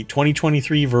 the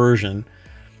 2023 version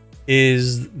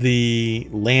is the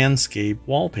landscape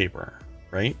wallpaper,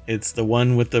 right? It's the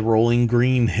one with the rolling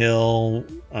green hill,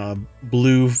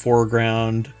 blue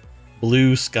foreground,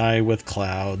 blue sky with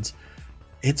clouds.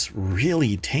 It's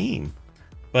really tame.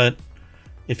 But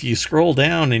if you scroll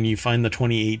down and you find the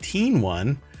 2018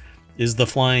 one, is the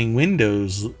Flying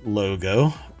Windows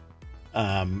logo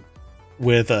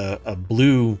with a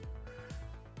blue,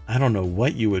 I don't know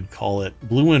what you would call it,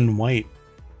 blue and white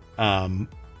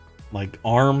like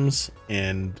arms,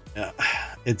 and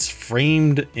it's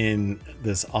framed in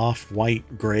this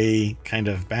off-white gray kind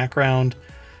of background.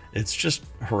 It's just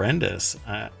horrendous.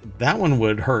 That one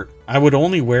would hurt. I would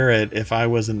only wear it if I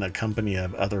was in the company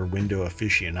of other window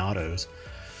aficionados.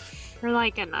 We're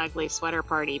like an ugly sweater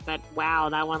party, but wow,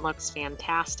 that one looks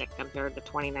fantastic compared to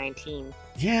 2019.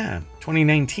 Yeah,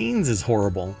 2019's is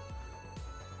horrible.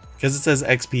 Because it says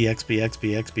XP, XP,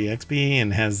 XP, XP, XP,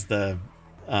 and has the...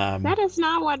 that is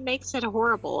not what makes it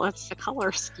horrible. It's the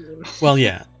color scheme. Well,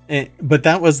 yeah. But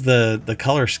that was the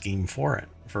color scheme for it.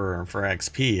 For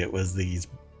XP, it was these...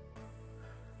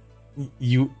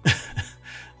 You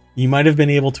might have been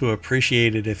able to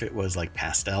appreciate it if it was like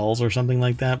pastels or something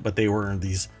like that, but they were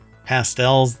these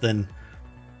pastels then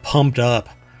pumped up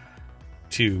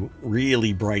to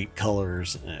really bright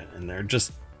colors, and they're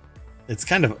just, it's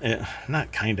kind of,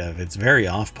 not kind of, it's very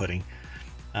off-putting,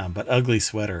 but ugly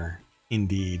sweater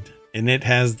indeed. And it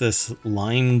has this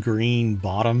lime green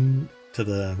bottom to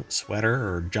the sweater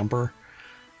or jumper.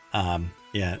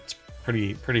 Yeah, it's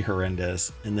pretty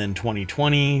horrendous. And then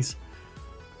 2020s,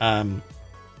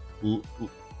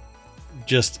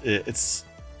 just it's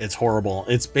horrible.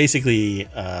 It's basically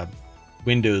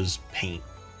Windows Paint.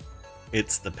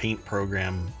 It's the Paint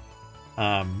program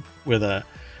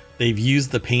they've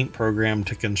used the Paint program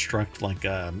to construct like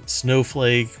a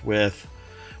snowflake with,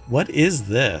 what is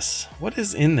this? What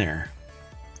is in there?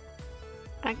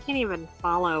 I can't even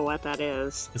follow what that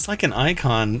is. It's like an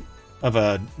icon of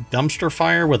a dumpster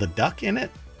fire with a duck in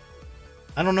it.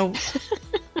 I don't know.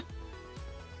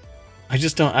 I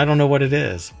don't know what it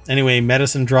is. Anyway,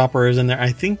 Medicine Dropper is in there.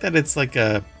 I think that it's like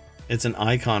it's an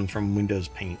icon from Windows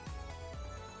Paint.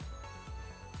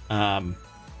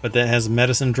 But that has a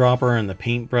medicine dropper and the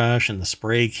paintbrush and the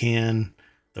spray can,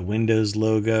 the Windows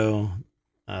logo,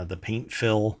 the paint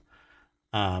fill.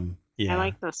 I Yeah.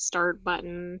 like the start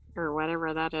button or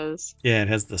whatever that is. Yeah, it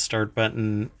has the start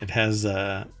button. It has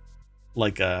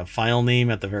like a file name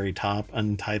at the very top,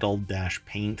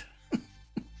 untitled-paint.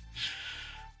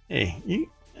 Hey, you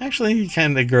actually he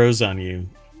kind of grows on you,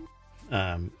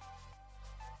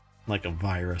 like a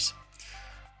virus,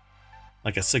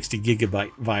 like a 60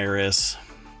 gigabyte virus.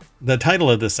 The title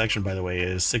of this section, by the way,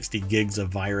 is 60 gigs of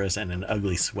virus and an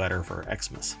ugly sweater for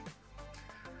Xmas.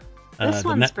 This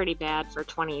one's pretty bad for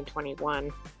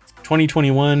 2021.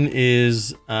 2021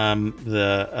 is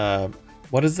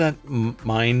what is that?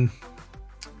 Mine.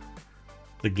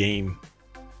 The game.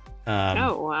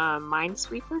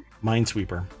 Minesweeper?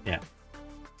 Minesweeper, yeah.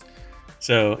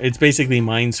 So it's basically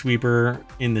Minesweeper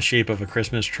in the shape of a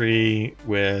Christmas tree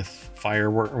with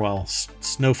firework, well,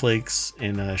 snowflakes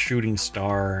and a shooting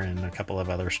star and a couple of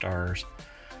other stars.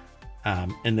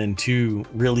 And then 2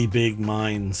 really big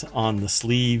mines on the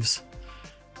sleeves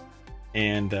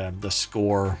and the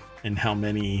score and how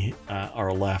many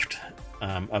are left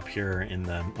up here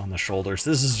on the shoulders.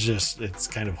 This is just, it's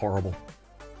kind of horrible.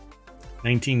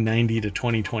 1990 to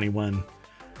 2021.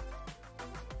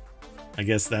 I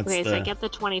guess that's okay, so I get the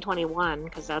 2021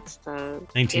 because that's the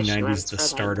 1990 is the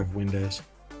start of Windows.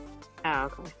 Oh,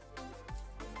 okay.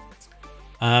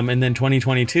 And then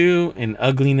 2022, an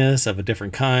ugliness of a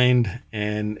different kind,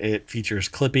 and it features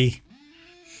Clippy.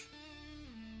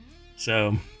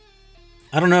 So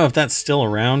I don't know if that's still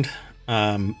around.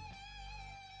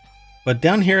 But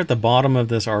down here at the bottom of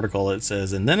this article, it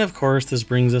says, and then of course this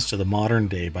brings us to the modern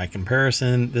day. By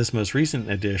comparison, this most recent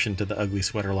addition to the ugly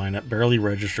sweater lineup barely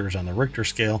registers on the Richter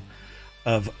scale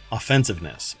of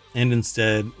offensiveness, and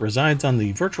instead resides on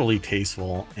the virtually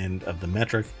tasteful end of the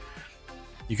metric.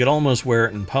 You could almost wear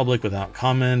it in public without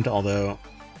comment, although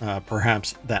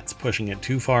perhaps that's pushing it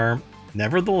too far.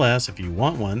 Nevertheless, if you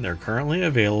want one, they're currently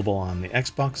available on the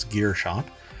Xbox Gear Shop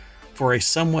for a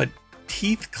somewhat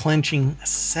teeth-clenching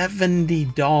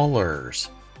 $70.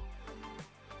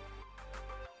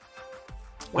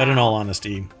 Wow. But in all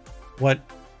honesty, what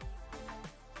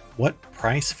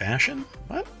price fashion?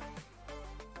 What?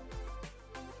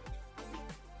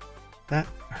 That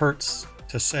hurts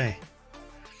to say.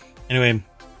 Anyway,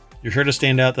 you're sure to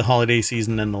stand out the holiday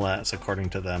season nonetheless, according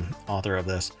to the author of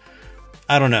this.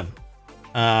 I don't know.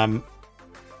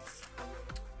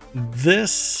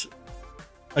 This,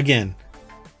 again,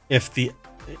 if the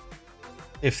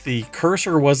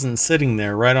cursor wasn't sitting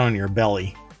there right on your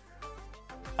belly,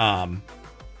 I'd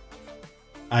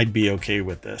be okay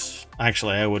with this.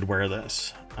 Actually, I would wear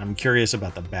this. I'm curious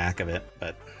about the back of it,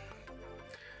 but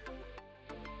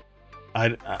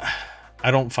I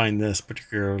don't find this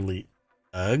particularly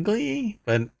ugly,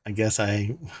 but I guess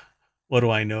what do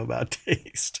I know about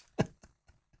taste?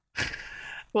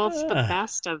 Well, it's the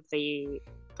best of the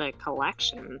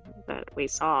collection that we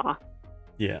saw.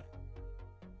 Yeah.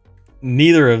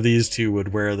 Neither of these two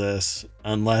would wear this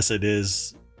unless it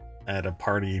is at a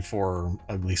party for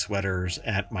ugly sweaters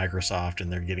at Microsoft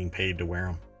and they're getting paid to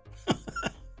wear them.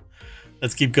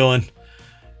 Let's keep going.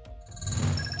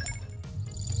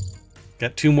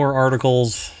 Got 2 more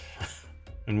articles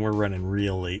and we're running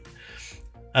real late.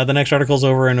 The next article is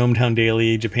over in ohmTown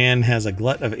Daily. Japan has a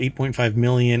glut of 8.5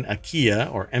 million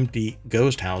IKEA, or empty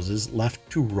ghost houses, left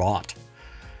to rot.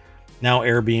 Now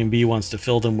Airbnb wants to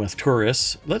fill them with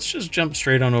tourists. Let's just jump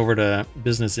straight on over to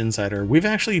Business Insider. We've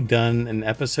actually done an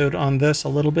episode on this a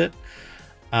little bit,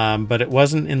 but it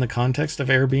wasn't in the context of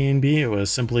Airbnb. It was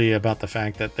simply about the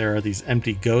fact that there are these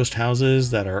empty ghost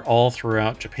houses that are all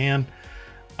throughout Japan.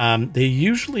 They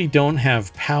usually don't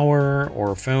have power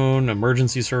or phone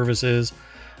emergency services.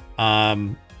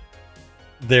 They're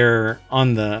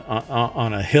on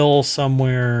a hill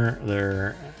somewhere.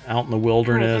 They're out in the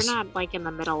wilderness. They're not like in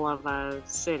the middle of a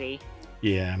city.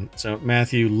 Yeah. So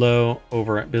Matthew Lowe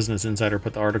over at Business Insider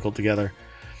put the article together.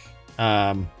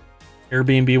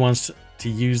 Airbnb wants to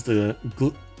use the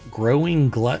growing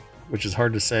glut, which is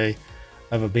hard to say,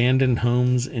 of abandoned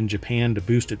homes in Japan to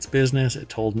boost its business. It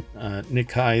told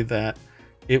Nikkei that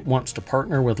it wants to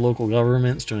partner with local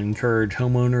governments to encourage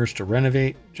homeowners to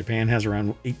renovate. Japan has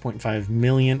around 8.5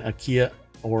 million IKEA,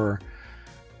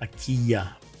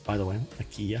 by the way,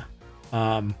 IKEA,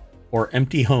 or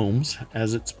empty homes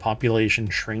as its population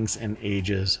shrinks and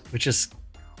ages, which is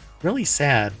really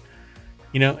sad.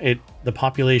 You know, the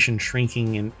population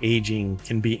shrinking and aging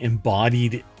can be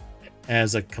embodied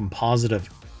as a composite of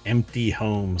empty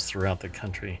homes throughout the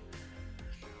country.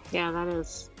 Yeah, that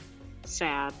is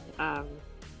sad.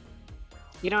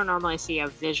 You don't normally see a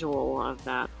visual of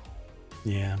that.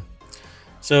 Yeah.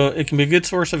 So it can be a good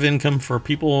source of income for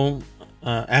people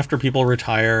after people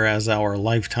retire as our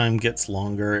lifetime gets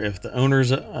longer. If the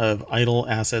owners of idle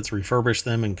assets refurbish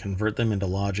them and convert them into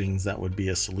lodgings, that would be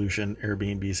a solution.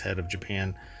 Airbnb's head of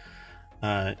Japan,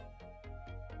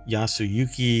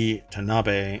 Yasuyuki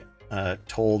Tanabe,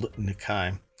 told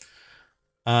Nikkei.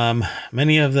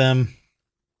 Many of them...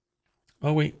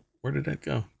 Oh, wait. Where did that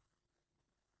go?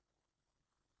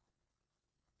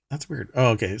 That's weird.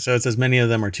 Oh, okay. So it says many of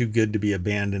them are too good to be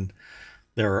abandoned.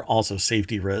 There are also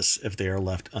safety risks if they are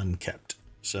left unkept.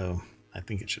 So I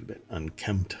think it should have been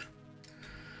unkempt.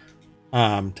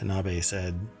 Tanabe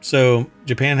said. So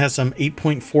Japan has some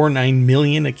 8.49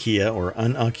 million IKEA or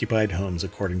unoccupied homes,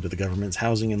 according to the government's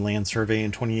Housing and Land Survey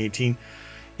in 2018.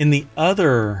 In the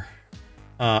other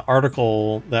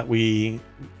article that we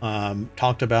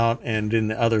talked about and in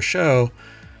the other show,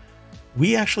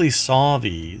 we actually saw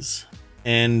these,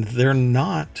 and they're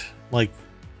not like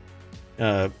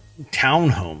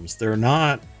townhomes. They're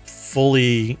not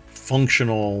fully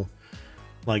functional,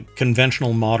 like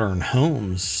conventional modern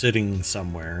homes sitting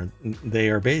somewhere. They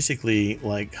are basically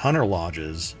like hunter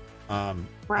lodges out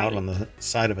on the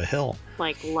side of a hill.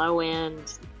 Like low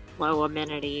end, low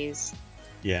amenities.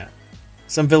 Yeah.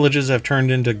 Some villages have turned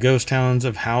into ghost towns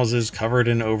of houses covered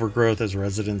in overgrowth as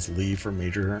residents leave for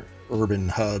major urban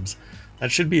hubs.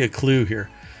 That should be a clue here.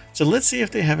 So let's see if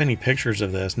they have any pictures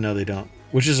of this. No, they don't,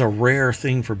 which is a rare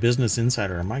thing for Business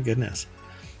Insider. My goodness.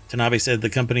 Tanabe said the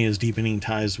company is deepening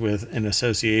ties with an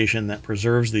association that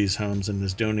preserves these homes and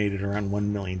has donated around $1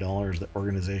 million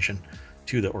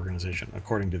to the organization,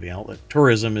 according to the outlet.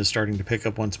 Tourism is starting to pick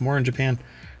up once more in Japan,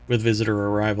 with visitor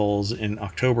arrivals in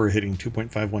October hitting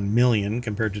 2.51 million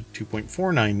compared to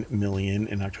 2.49 million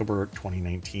in October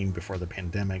 2019 before the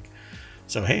pandemic.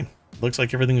 So, hey, looks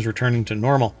like everything's returning to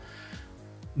normal.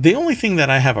 The only thing that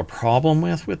I have a problem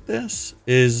with this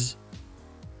is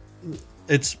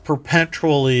it's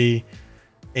perpetually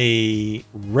a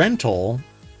rental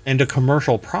and a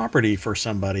commercial property for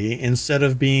somebody instead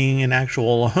of being an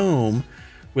actual home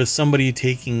with somebody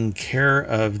taking care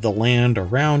of the land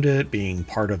around it, being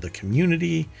part of the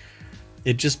community.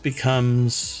 It just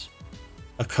becomes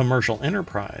a commercial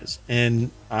enterprise. And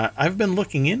I've been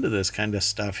looking into this kind of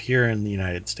stuff here in the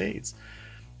United States,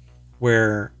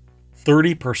 where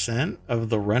 30% of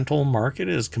the rental market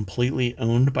is completely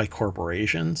owned by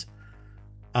corporations.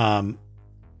 And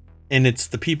it's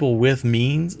the people with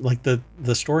means, like the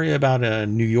story about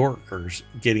New Yorkers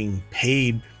getting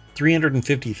paid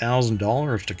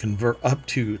 $350,000 to convert, up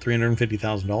to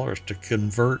 $350,000 to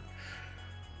convert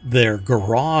their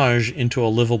garage into a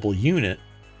livable unit.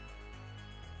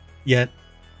 Yet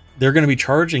they're going to be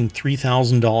charging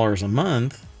 $3,000 a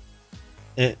month.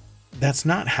 That's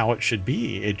not how it should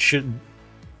be.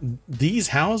 These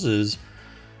houses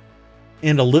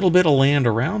and a little bit of land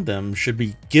around them should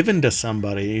be given to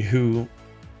somebody who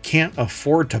can't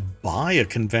afford to buy a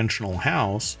conventional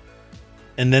house.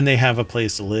 And then they have a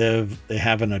place to live. They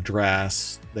have an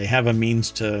address. They have a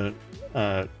means to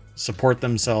support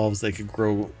themselves. They could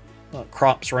grow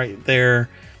crops right there.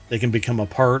 They can become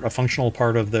a functional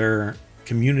part of their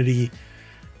community.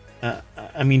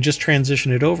 I mean, just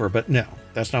transition it over. But no,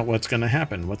 that's not what's going to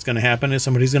happen. What's going to happen is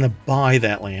somebody's going to buy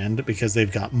that land because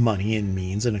they've got money and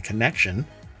means and a connection,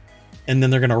 and then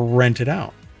they're going to rent it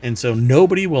out. And so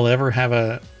nobody will ever have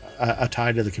a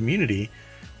tie to the community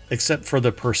except for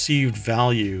the perceived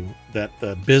value that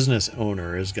the business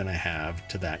owner is going to have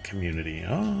to that community.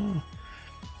 Oh,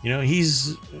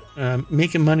 he's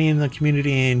making money in the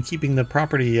community and keeping the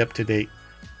property up to date.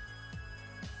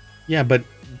 Yeah, but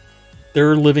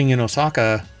they're living in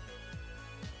Osaka,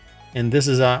 and this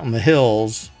is out in the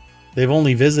hills. They've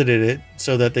only visited it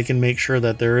so that they can make sure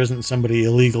that there isn't somebody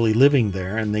illegally living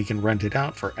there, and they can rent it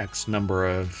out for X number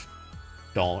of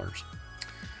dollars.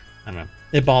 I don't know.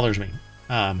 It bothers me.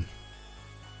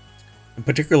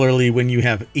 Particularly when you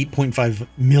have 8.5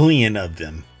 million of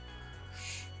them.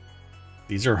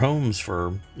 These are homes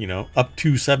for, up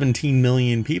to 17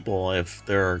 million people if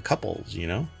there are couples,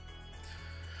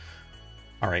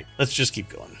 All right, let's just keep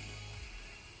going.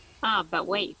 But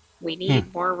wait, we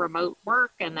need more remote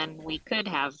work, and then we could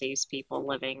have these people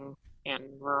living in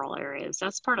rural areas.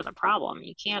 That's part of the problem.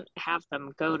 You can't have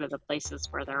them go to the places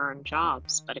where there aren't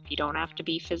jobs, but if you don't have to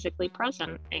be physically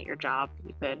present at your job,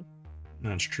 you could.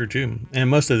 That's true too. And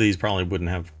most of these probably wouldn't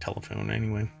have telephone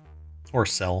anyway, or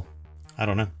cell. I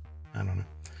don't know.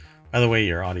 By the way,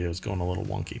 your audio is going a little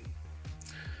wonky.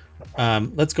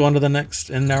 Let's go on to the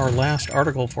next and our last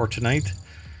article for tonight.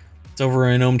 It's over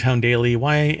in ohmTown Daily.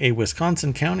 Why a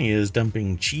Wisconsin county is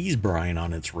dumping cheese brine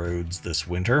on its roads this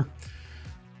winter.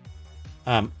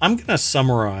 I'm going to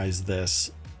summarize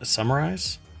this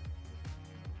summarize.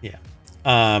 Yeah.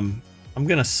 I'm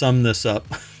going to sum this up.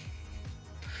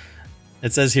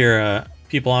 It says here,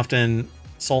 people often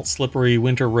salt slippery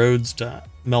winter roads to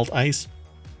melt ice,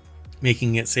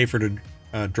 making it safer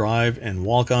to drive and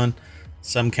walk on.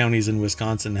 Some counties in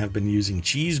Wisconsin have been using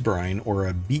cheese brine or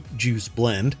a beet juice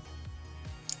blend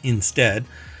instead.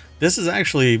 This has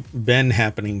actually been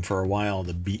happening for a while,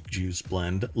 the beet juice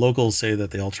blend. Locals say that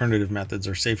the alternative methods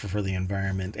are safer for the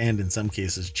environment and in some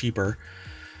cases cheaper.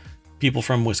 People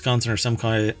from Wisconsin are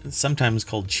sometimes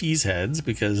called cheeseheads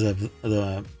because of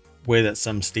the way that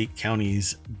some state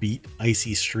counties beat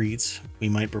icy streets. We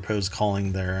might propose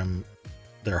calling their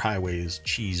highways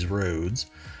cheese roads.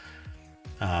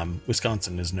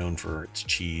 Wisconsin is known for its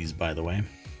cheese, by the way.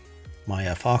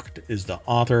 Maya Focht is the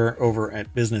author over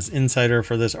at Business Insider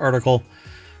for this article.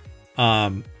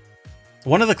 One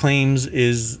of the claims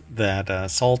is that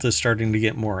salt is starting to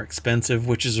get more expensive,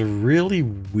 which is a really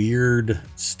weird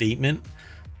statement.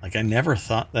 Like, I never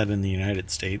thought that in the United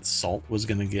States salt was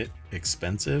going to get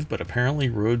expensive, but apparently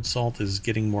road salt is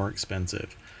getting more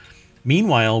expensive.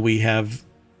 Meanwhile, we have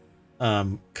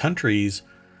countries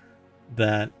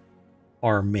that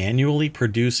are manually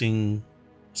producing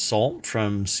salt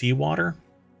from seawater,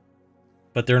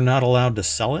 but they're not allowed to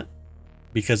sell it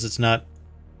because it's not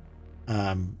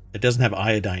it doesn't have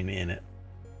iodine in it.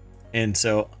 And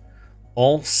so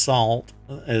all salt,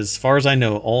 as far as I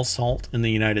know, all salt in the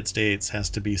United States has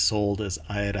to be sold as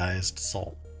iodized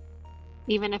salt,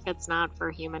 Even if it's not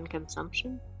for human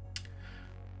consumption?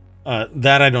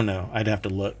 that I don't know. I'd have to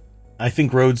look. I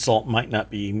think road salt might not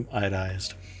be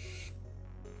iodized.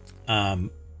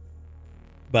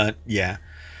 But yeah,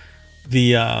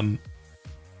 the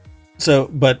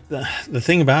the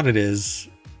thing about it is,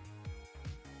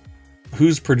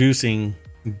 who's producing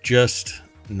just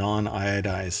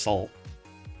non-iodized salt?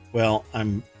 Well,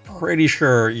 I'm pretty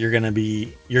sure you're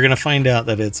gonna find out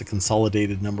that it's a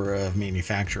consolidated number of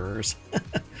manufacturers.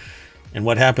 And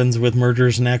what happens with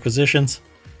mergers and acquisitions?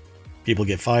 People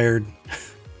get fired,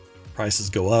 prices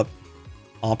go up,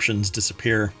 options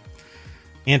disappear.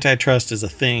 Antitrust is a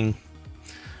thing.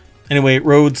 Anyway,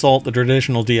 road salt, the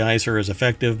traditional de-icer, is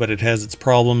effective, but it has its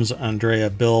problems. Andrea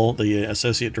Bill, the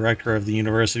associate director of the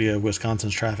University of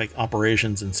Wisconsin's Traffic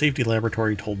Operations and Safety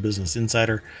Laboratory, told Business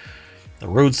Insider, the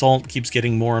road salt keeps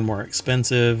getting more and more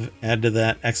expensive. Add to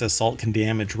that, excess salt can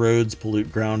damage roads,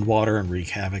 pollute groundwater, and wreak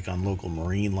havoc on local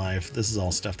marine life. This is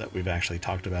all stuff that we've actually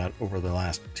talked about over the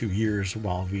last 2 years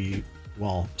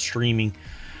while streaming.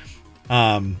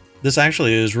 This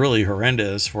actually is really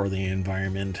horrendous for the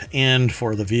environment and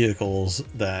for the vehicles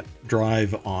that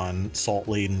drive on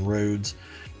salt-laden roads.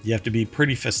 You have to be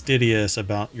pretty fastidious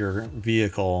about your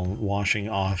vehicle washing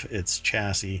off its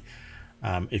chassis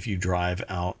if you drive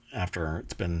out after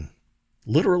it's been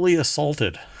literally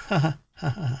assaulted.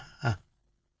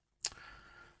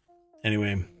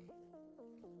 Anyway,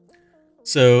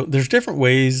 so there's different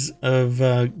ways of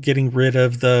getting rid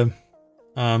of the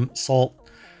salt.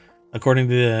 According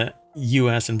to the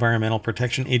U.S. Environmental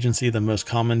Protection Agency, the most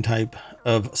common type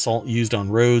of salt used on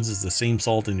roads is the same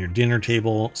salt in your dinner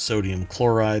table, sodium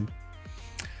chloride.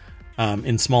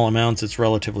 In small amounts, it's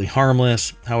relatively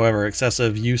harmless. However,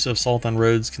 excessive use of salt on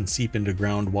roads can seep into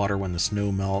groundwater when the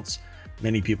snow melts.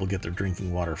 Many people get their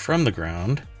drinking water from the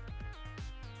ground.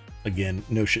 Again,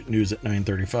 no shit news at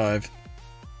 9:35.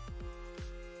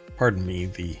 Pardon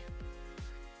me,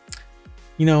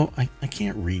 I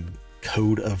can't read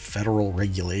Code of Federal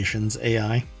Regulations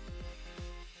AI.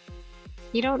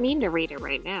 You don't need to read it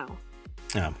right now.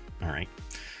 Oh, all right.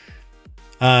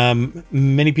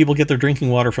 Many people get their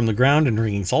drinking water from the ground, and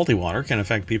drinking salty water can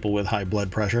affect people with high blood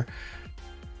pressure.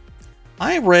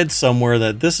 I read somewhere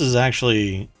that this is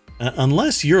actually,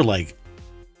 unless you're like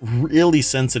really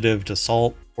sensitive to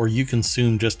salt or you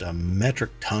consume just a metric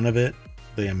ton of it,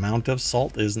 the amount of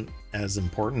salt isn't as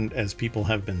important as people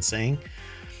have been saying.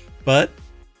 But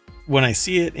when I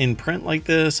see it in print like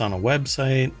this on a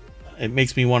website, it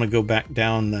makes me want to go back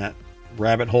down that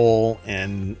rabbit hole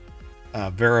and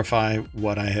verify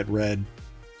what I had read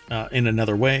in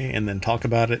another way and then talk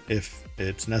about it if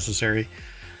it's necessary.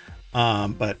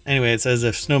 But anyway, it says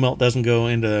if snowmelt doesn't go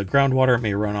into groundwater, it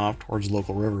may run off towards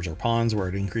local rivers or ponds where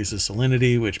it increases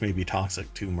salinity, which may be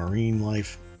toxic to marine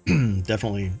life.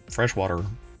 Definitely freshwater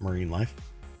marine life.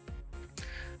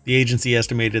 The agency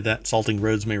estimated that salting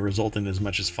roads may result in as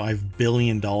much as $5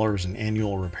 billion in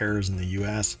annual repairs in the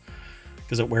U.S.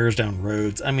 because it wears down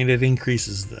roads. I mean, it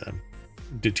increases the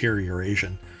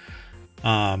deterioration.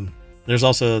 There's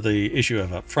also the issue of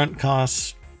upfront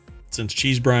costs. Since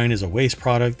cheese brine is a waste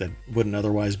product that wouldn't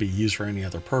otherwise be used for any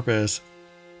other purpose,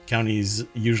 Counties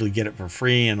usually get it for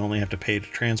free and only have to pay to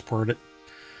transport it.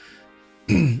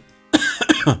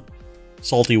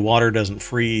 Salty water doesn't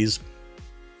freeze,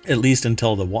 at least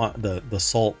until the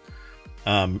salt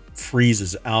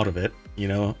freezes out of it. You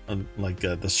know, like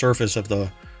the surface of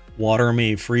the water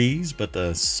may freeze, but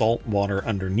the salt water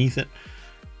underneath it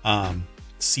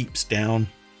seeps down,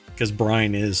 because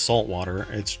brine is salt water.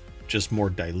 It's just more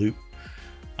dilute.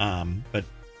 But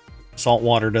salt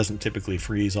water doesn't typically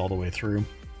freeze all the way through.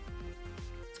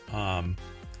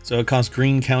 So it costs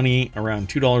Greene County around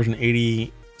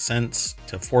 $2.80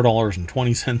 to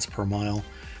 $4.20 per mile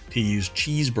to use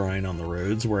cheese brine on the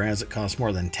roads, whereas it costs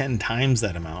more than 10 times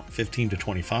that amount, $15 to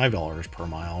 $25 per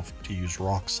mile, to use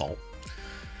rock salt.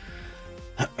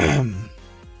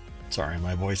 Sorry,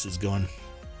 my voice is going.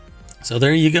 So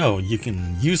there you go. You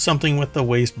can use something with the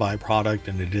waste byproduct,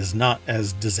 and it is not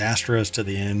as disastrous to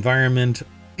the environment,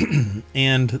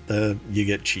 and you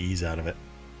get cheese out of it.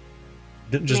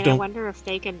 I wonder if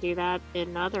they can do that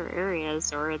in other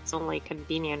areas, or it's only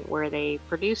convenient where they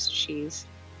produce cheese.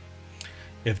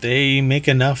 If they make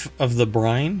enough of the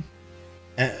brine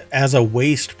as a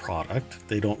waste product,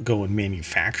 they don't go and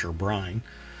manufacture brine,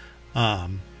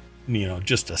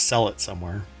 just to sell it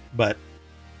somewhere. But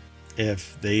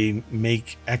if they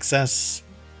make excess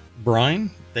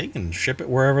brine, they can ship it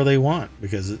wherever they want,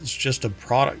 because it's just a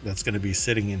product that's going to be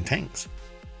sitting in tanks.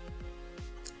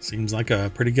 Seems like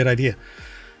a pretty good idea.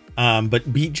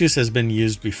 But beet juice has been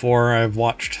used before. I've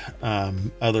watched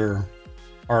other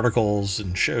articles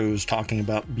and shows talking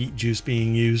about beet juice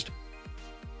being used.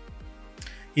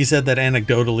 He said that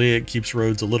anecdotally it keeps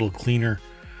roads a little clear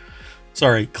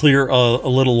a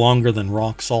little longer than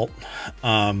rock salt.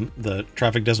 The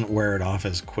traffic doesn't wear it off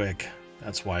as quick.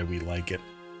 That's why we like it.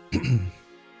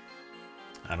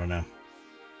 I don't know.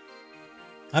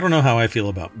 I don't know how I feel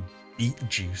about beet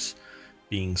juice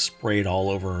being sprayed all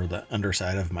over the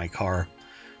underside of my car,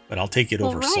 but I'll take it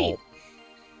over salt.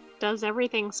 Does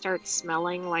everything start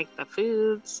smelling like the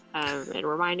foods? It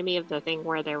reminded me of the thing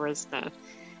where there was the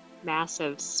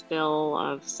massive spill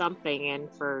of something,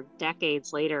 and for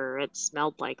decades later it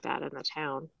smelled like that in the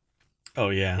town. Oh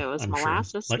yeah, it was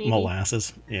molasses, sure. Like maybe?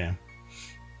 Molasses. Yeah.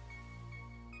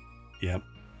 Yep.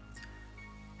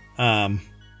 And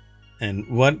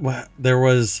what there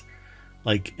was,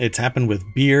 like, it's happened with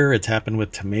beer, it's happened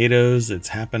with tomatoes, it's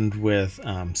happened with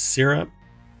syrup,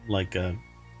 like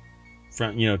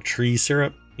tree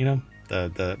syrup,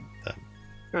 the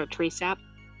tree sap.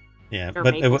 Yeah, or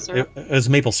but it was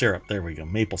maple syrup. There we go,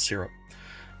 maple syrup.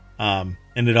 And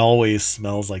it always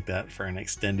smells like that for an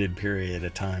extended period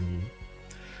of time.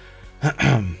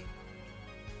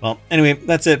 Well, anyway,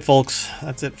 that's it, folks.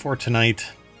 That's it for tonight.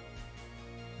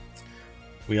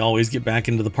 We always get back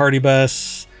into the party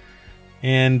bus.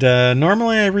 And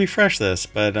normally I refresh this,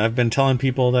 but I've been telling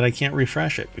people that I can't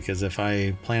refresh it, because if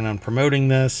I plan on promoting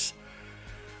this,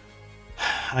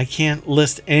 I can't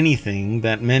list anything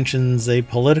that mentions a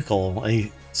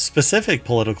specific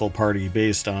political party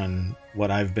based on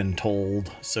what I've been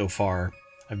told so far.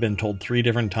 I've been told 3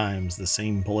 different times the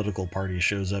same political party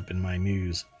shows up in my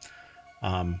news.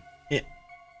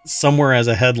 Somewhere as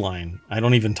a headline. I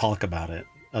don't even talk about it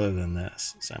other than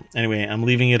this. So anyway, I'm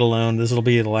leaving it alone. This will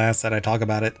be the last that I talk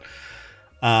about it.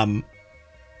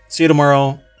 See you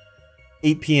tomorrow,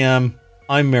 8 p.m.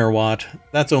 I'm Mayor Watt.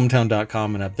 That's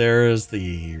ohmtown.com, and up there is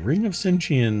the Ring of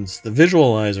Sentience, the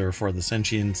visualizer for the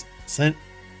sentience.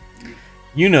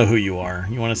 You know who you are.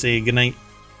 You want to say goodnight?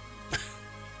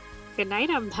 Good night,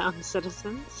 Ohmtown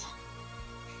citizens.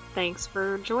 Thanks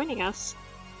for joining us.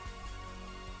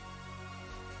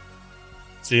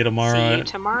 See you tomorrow. See you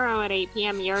tomorrow at 8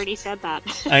 p.m. You already said that.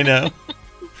 I know.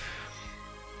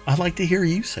 I'd like to hear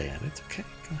you say it. It's okay.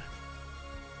 Go ahead.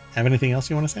 Have anything else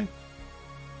you want to say?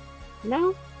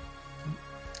 No.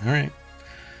 All right.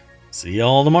 See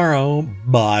y'all tomorrow.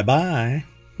 Bye-bye.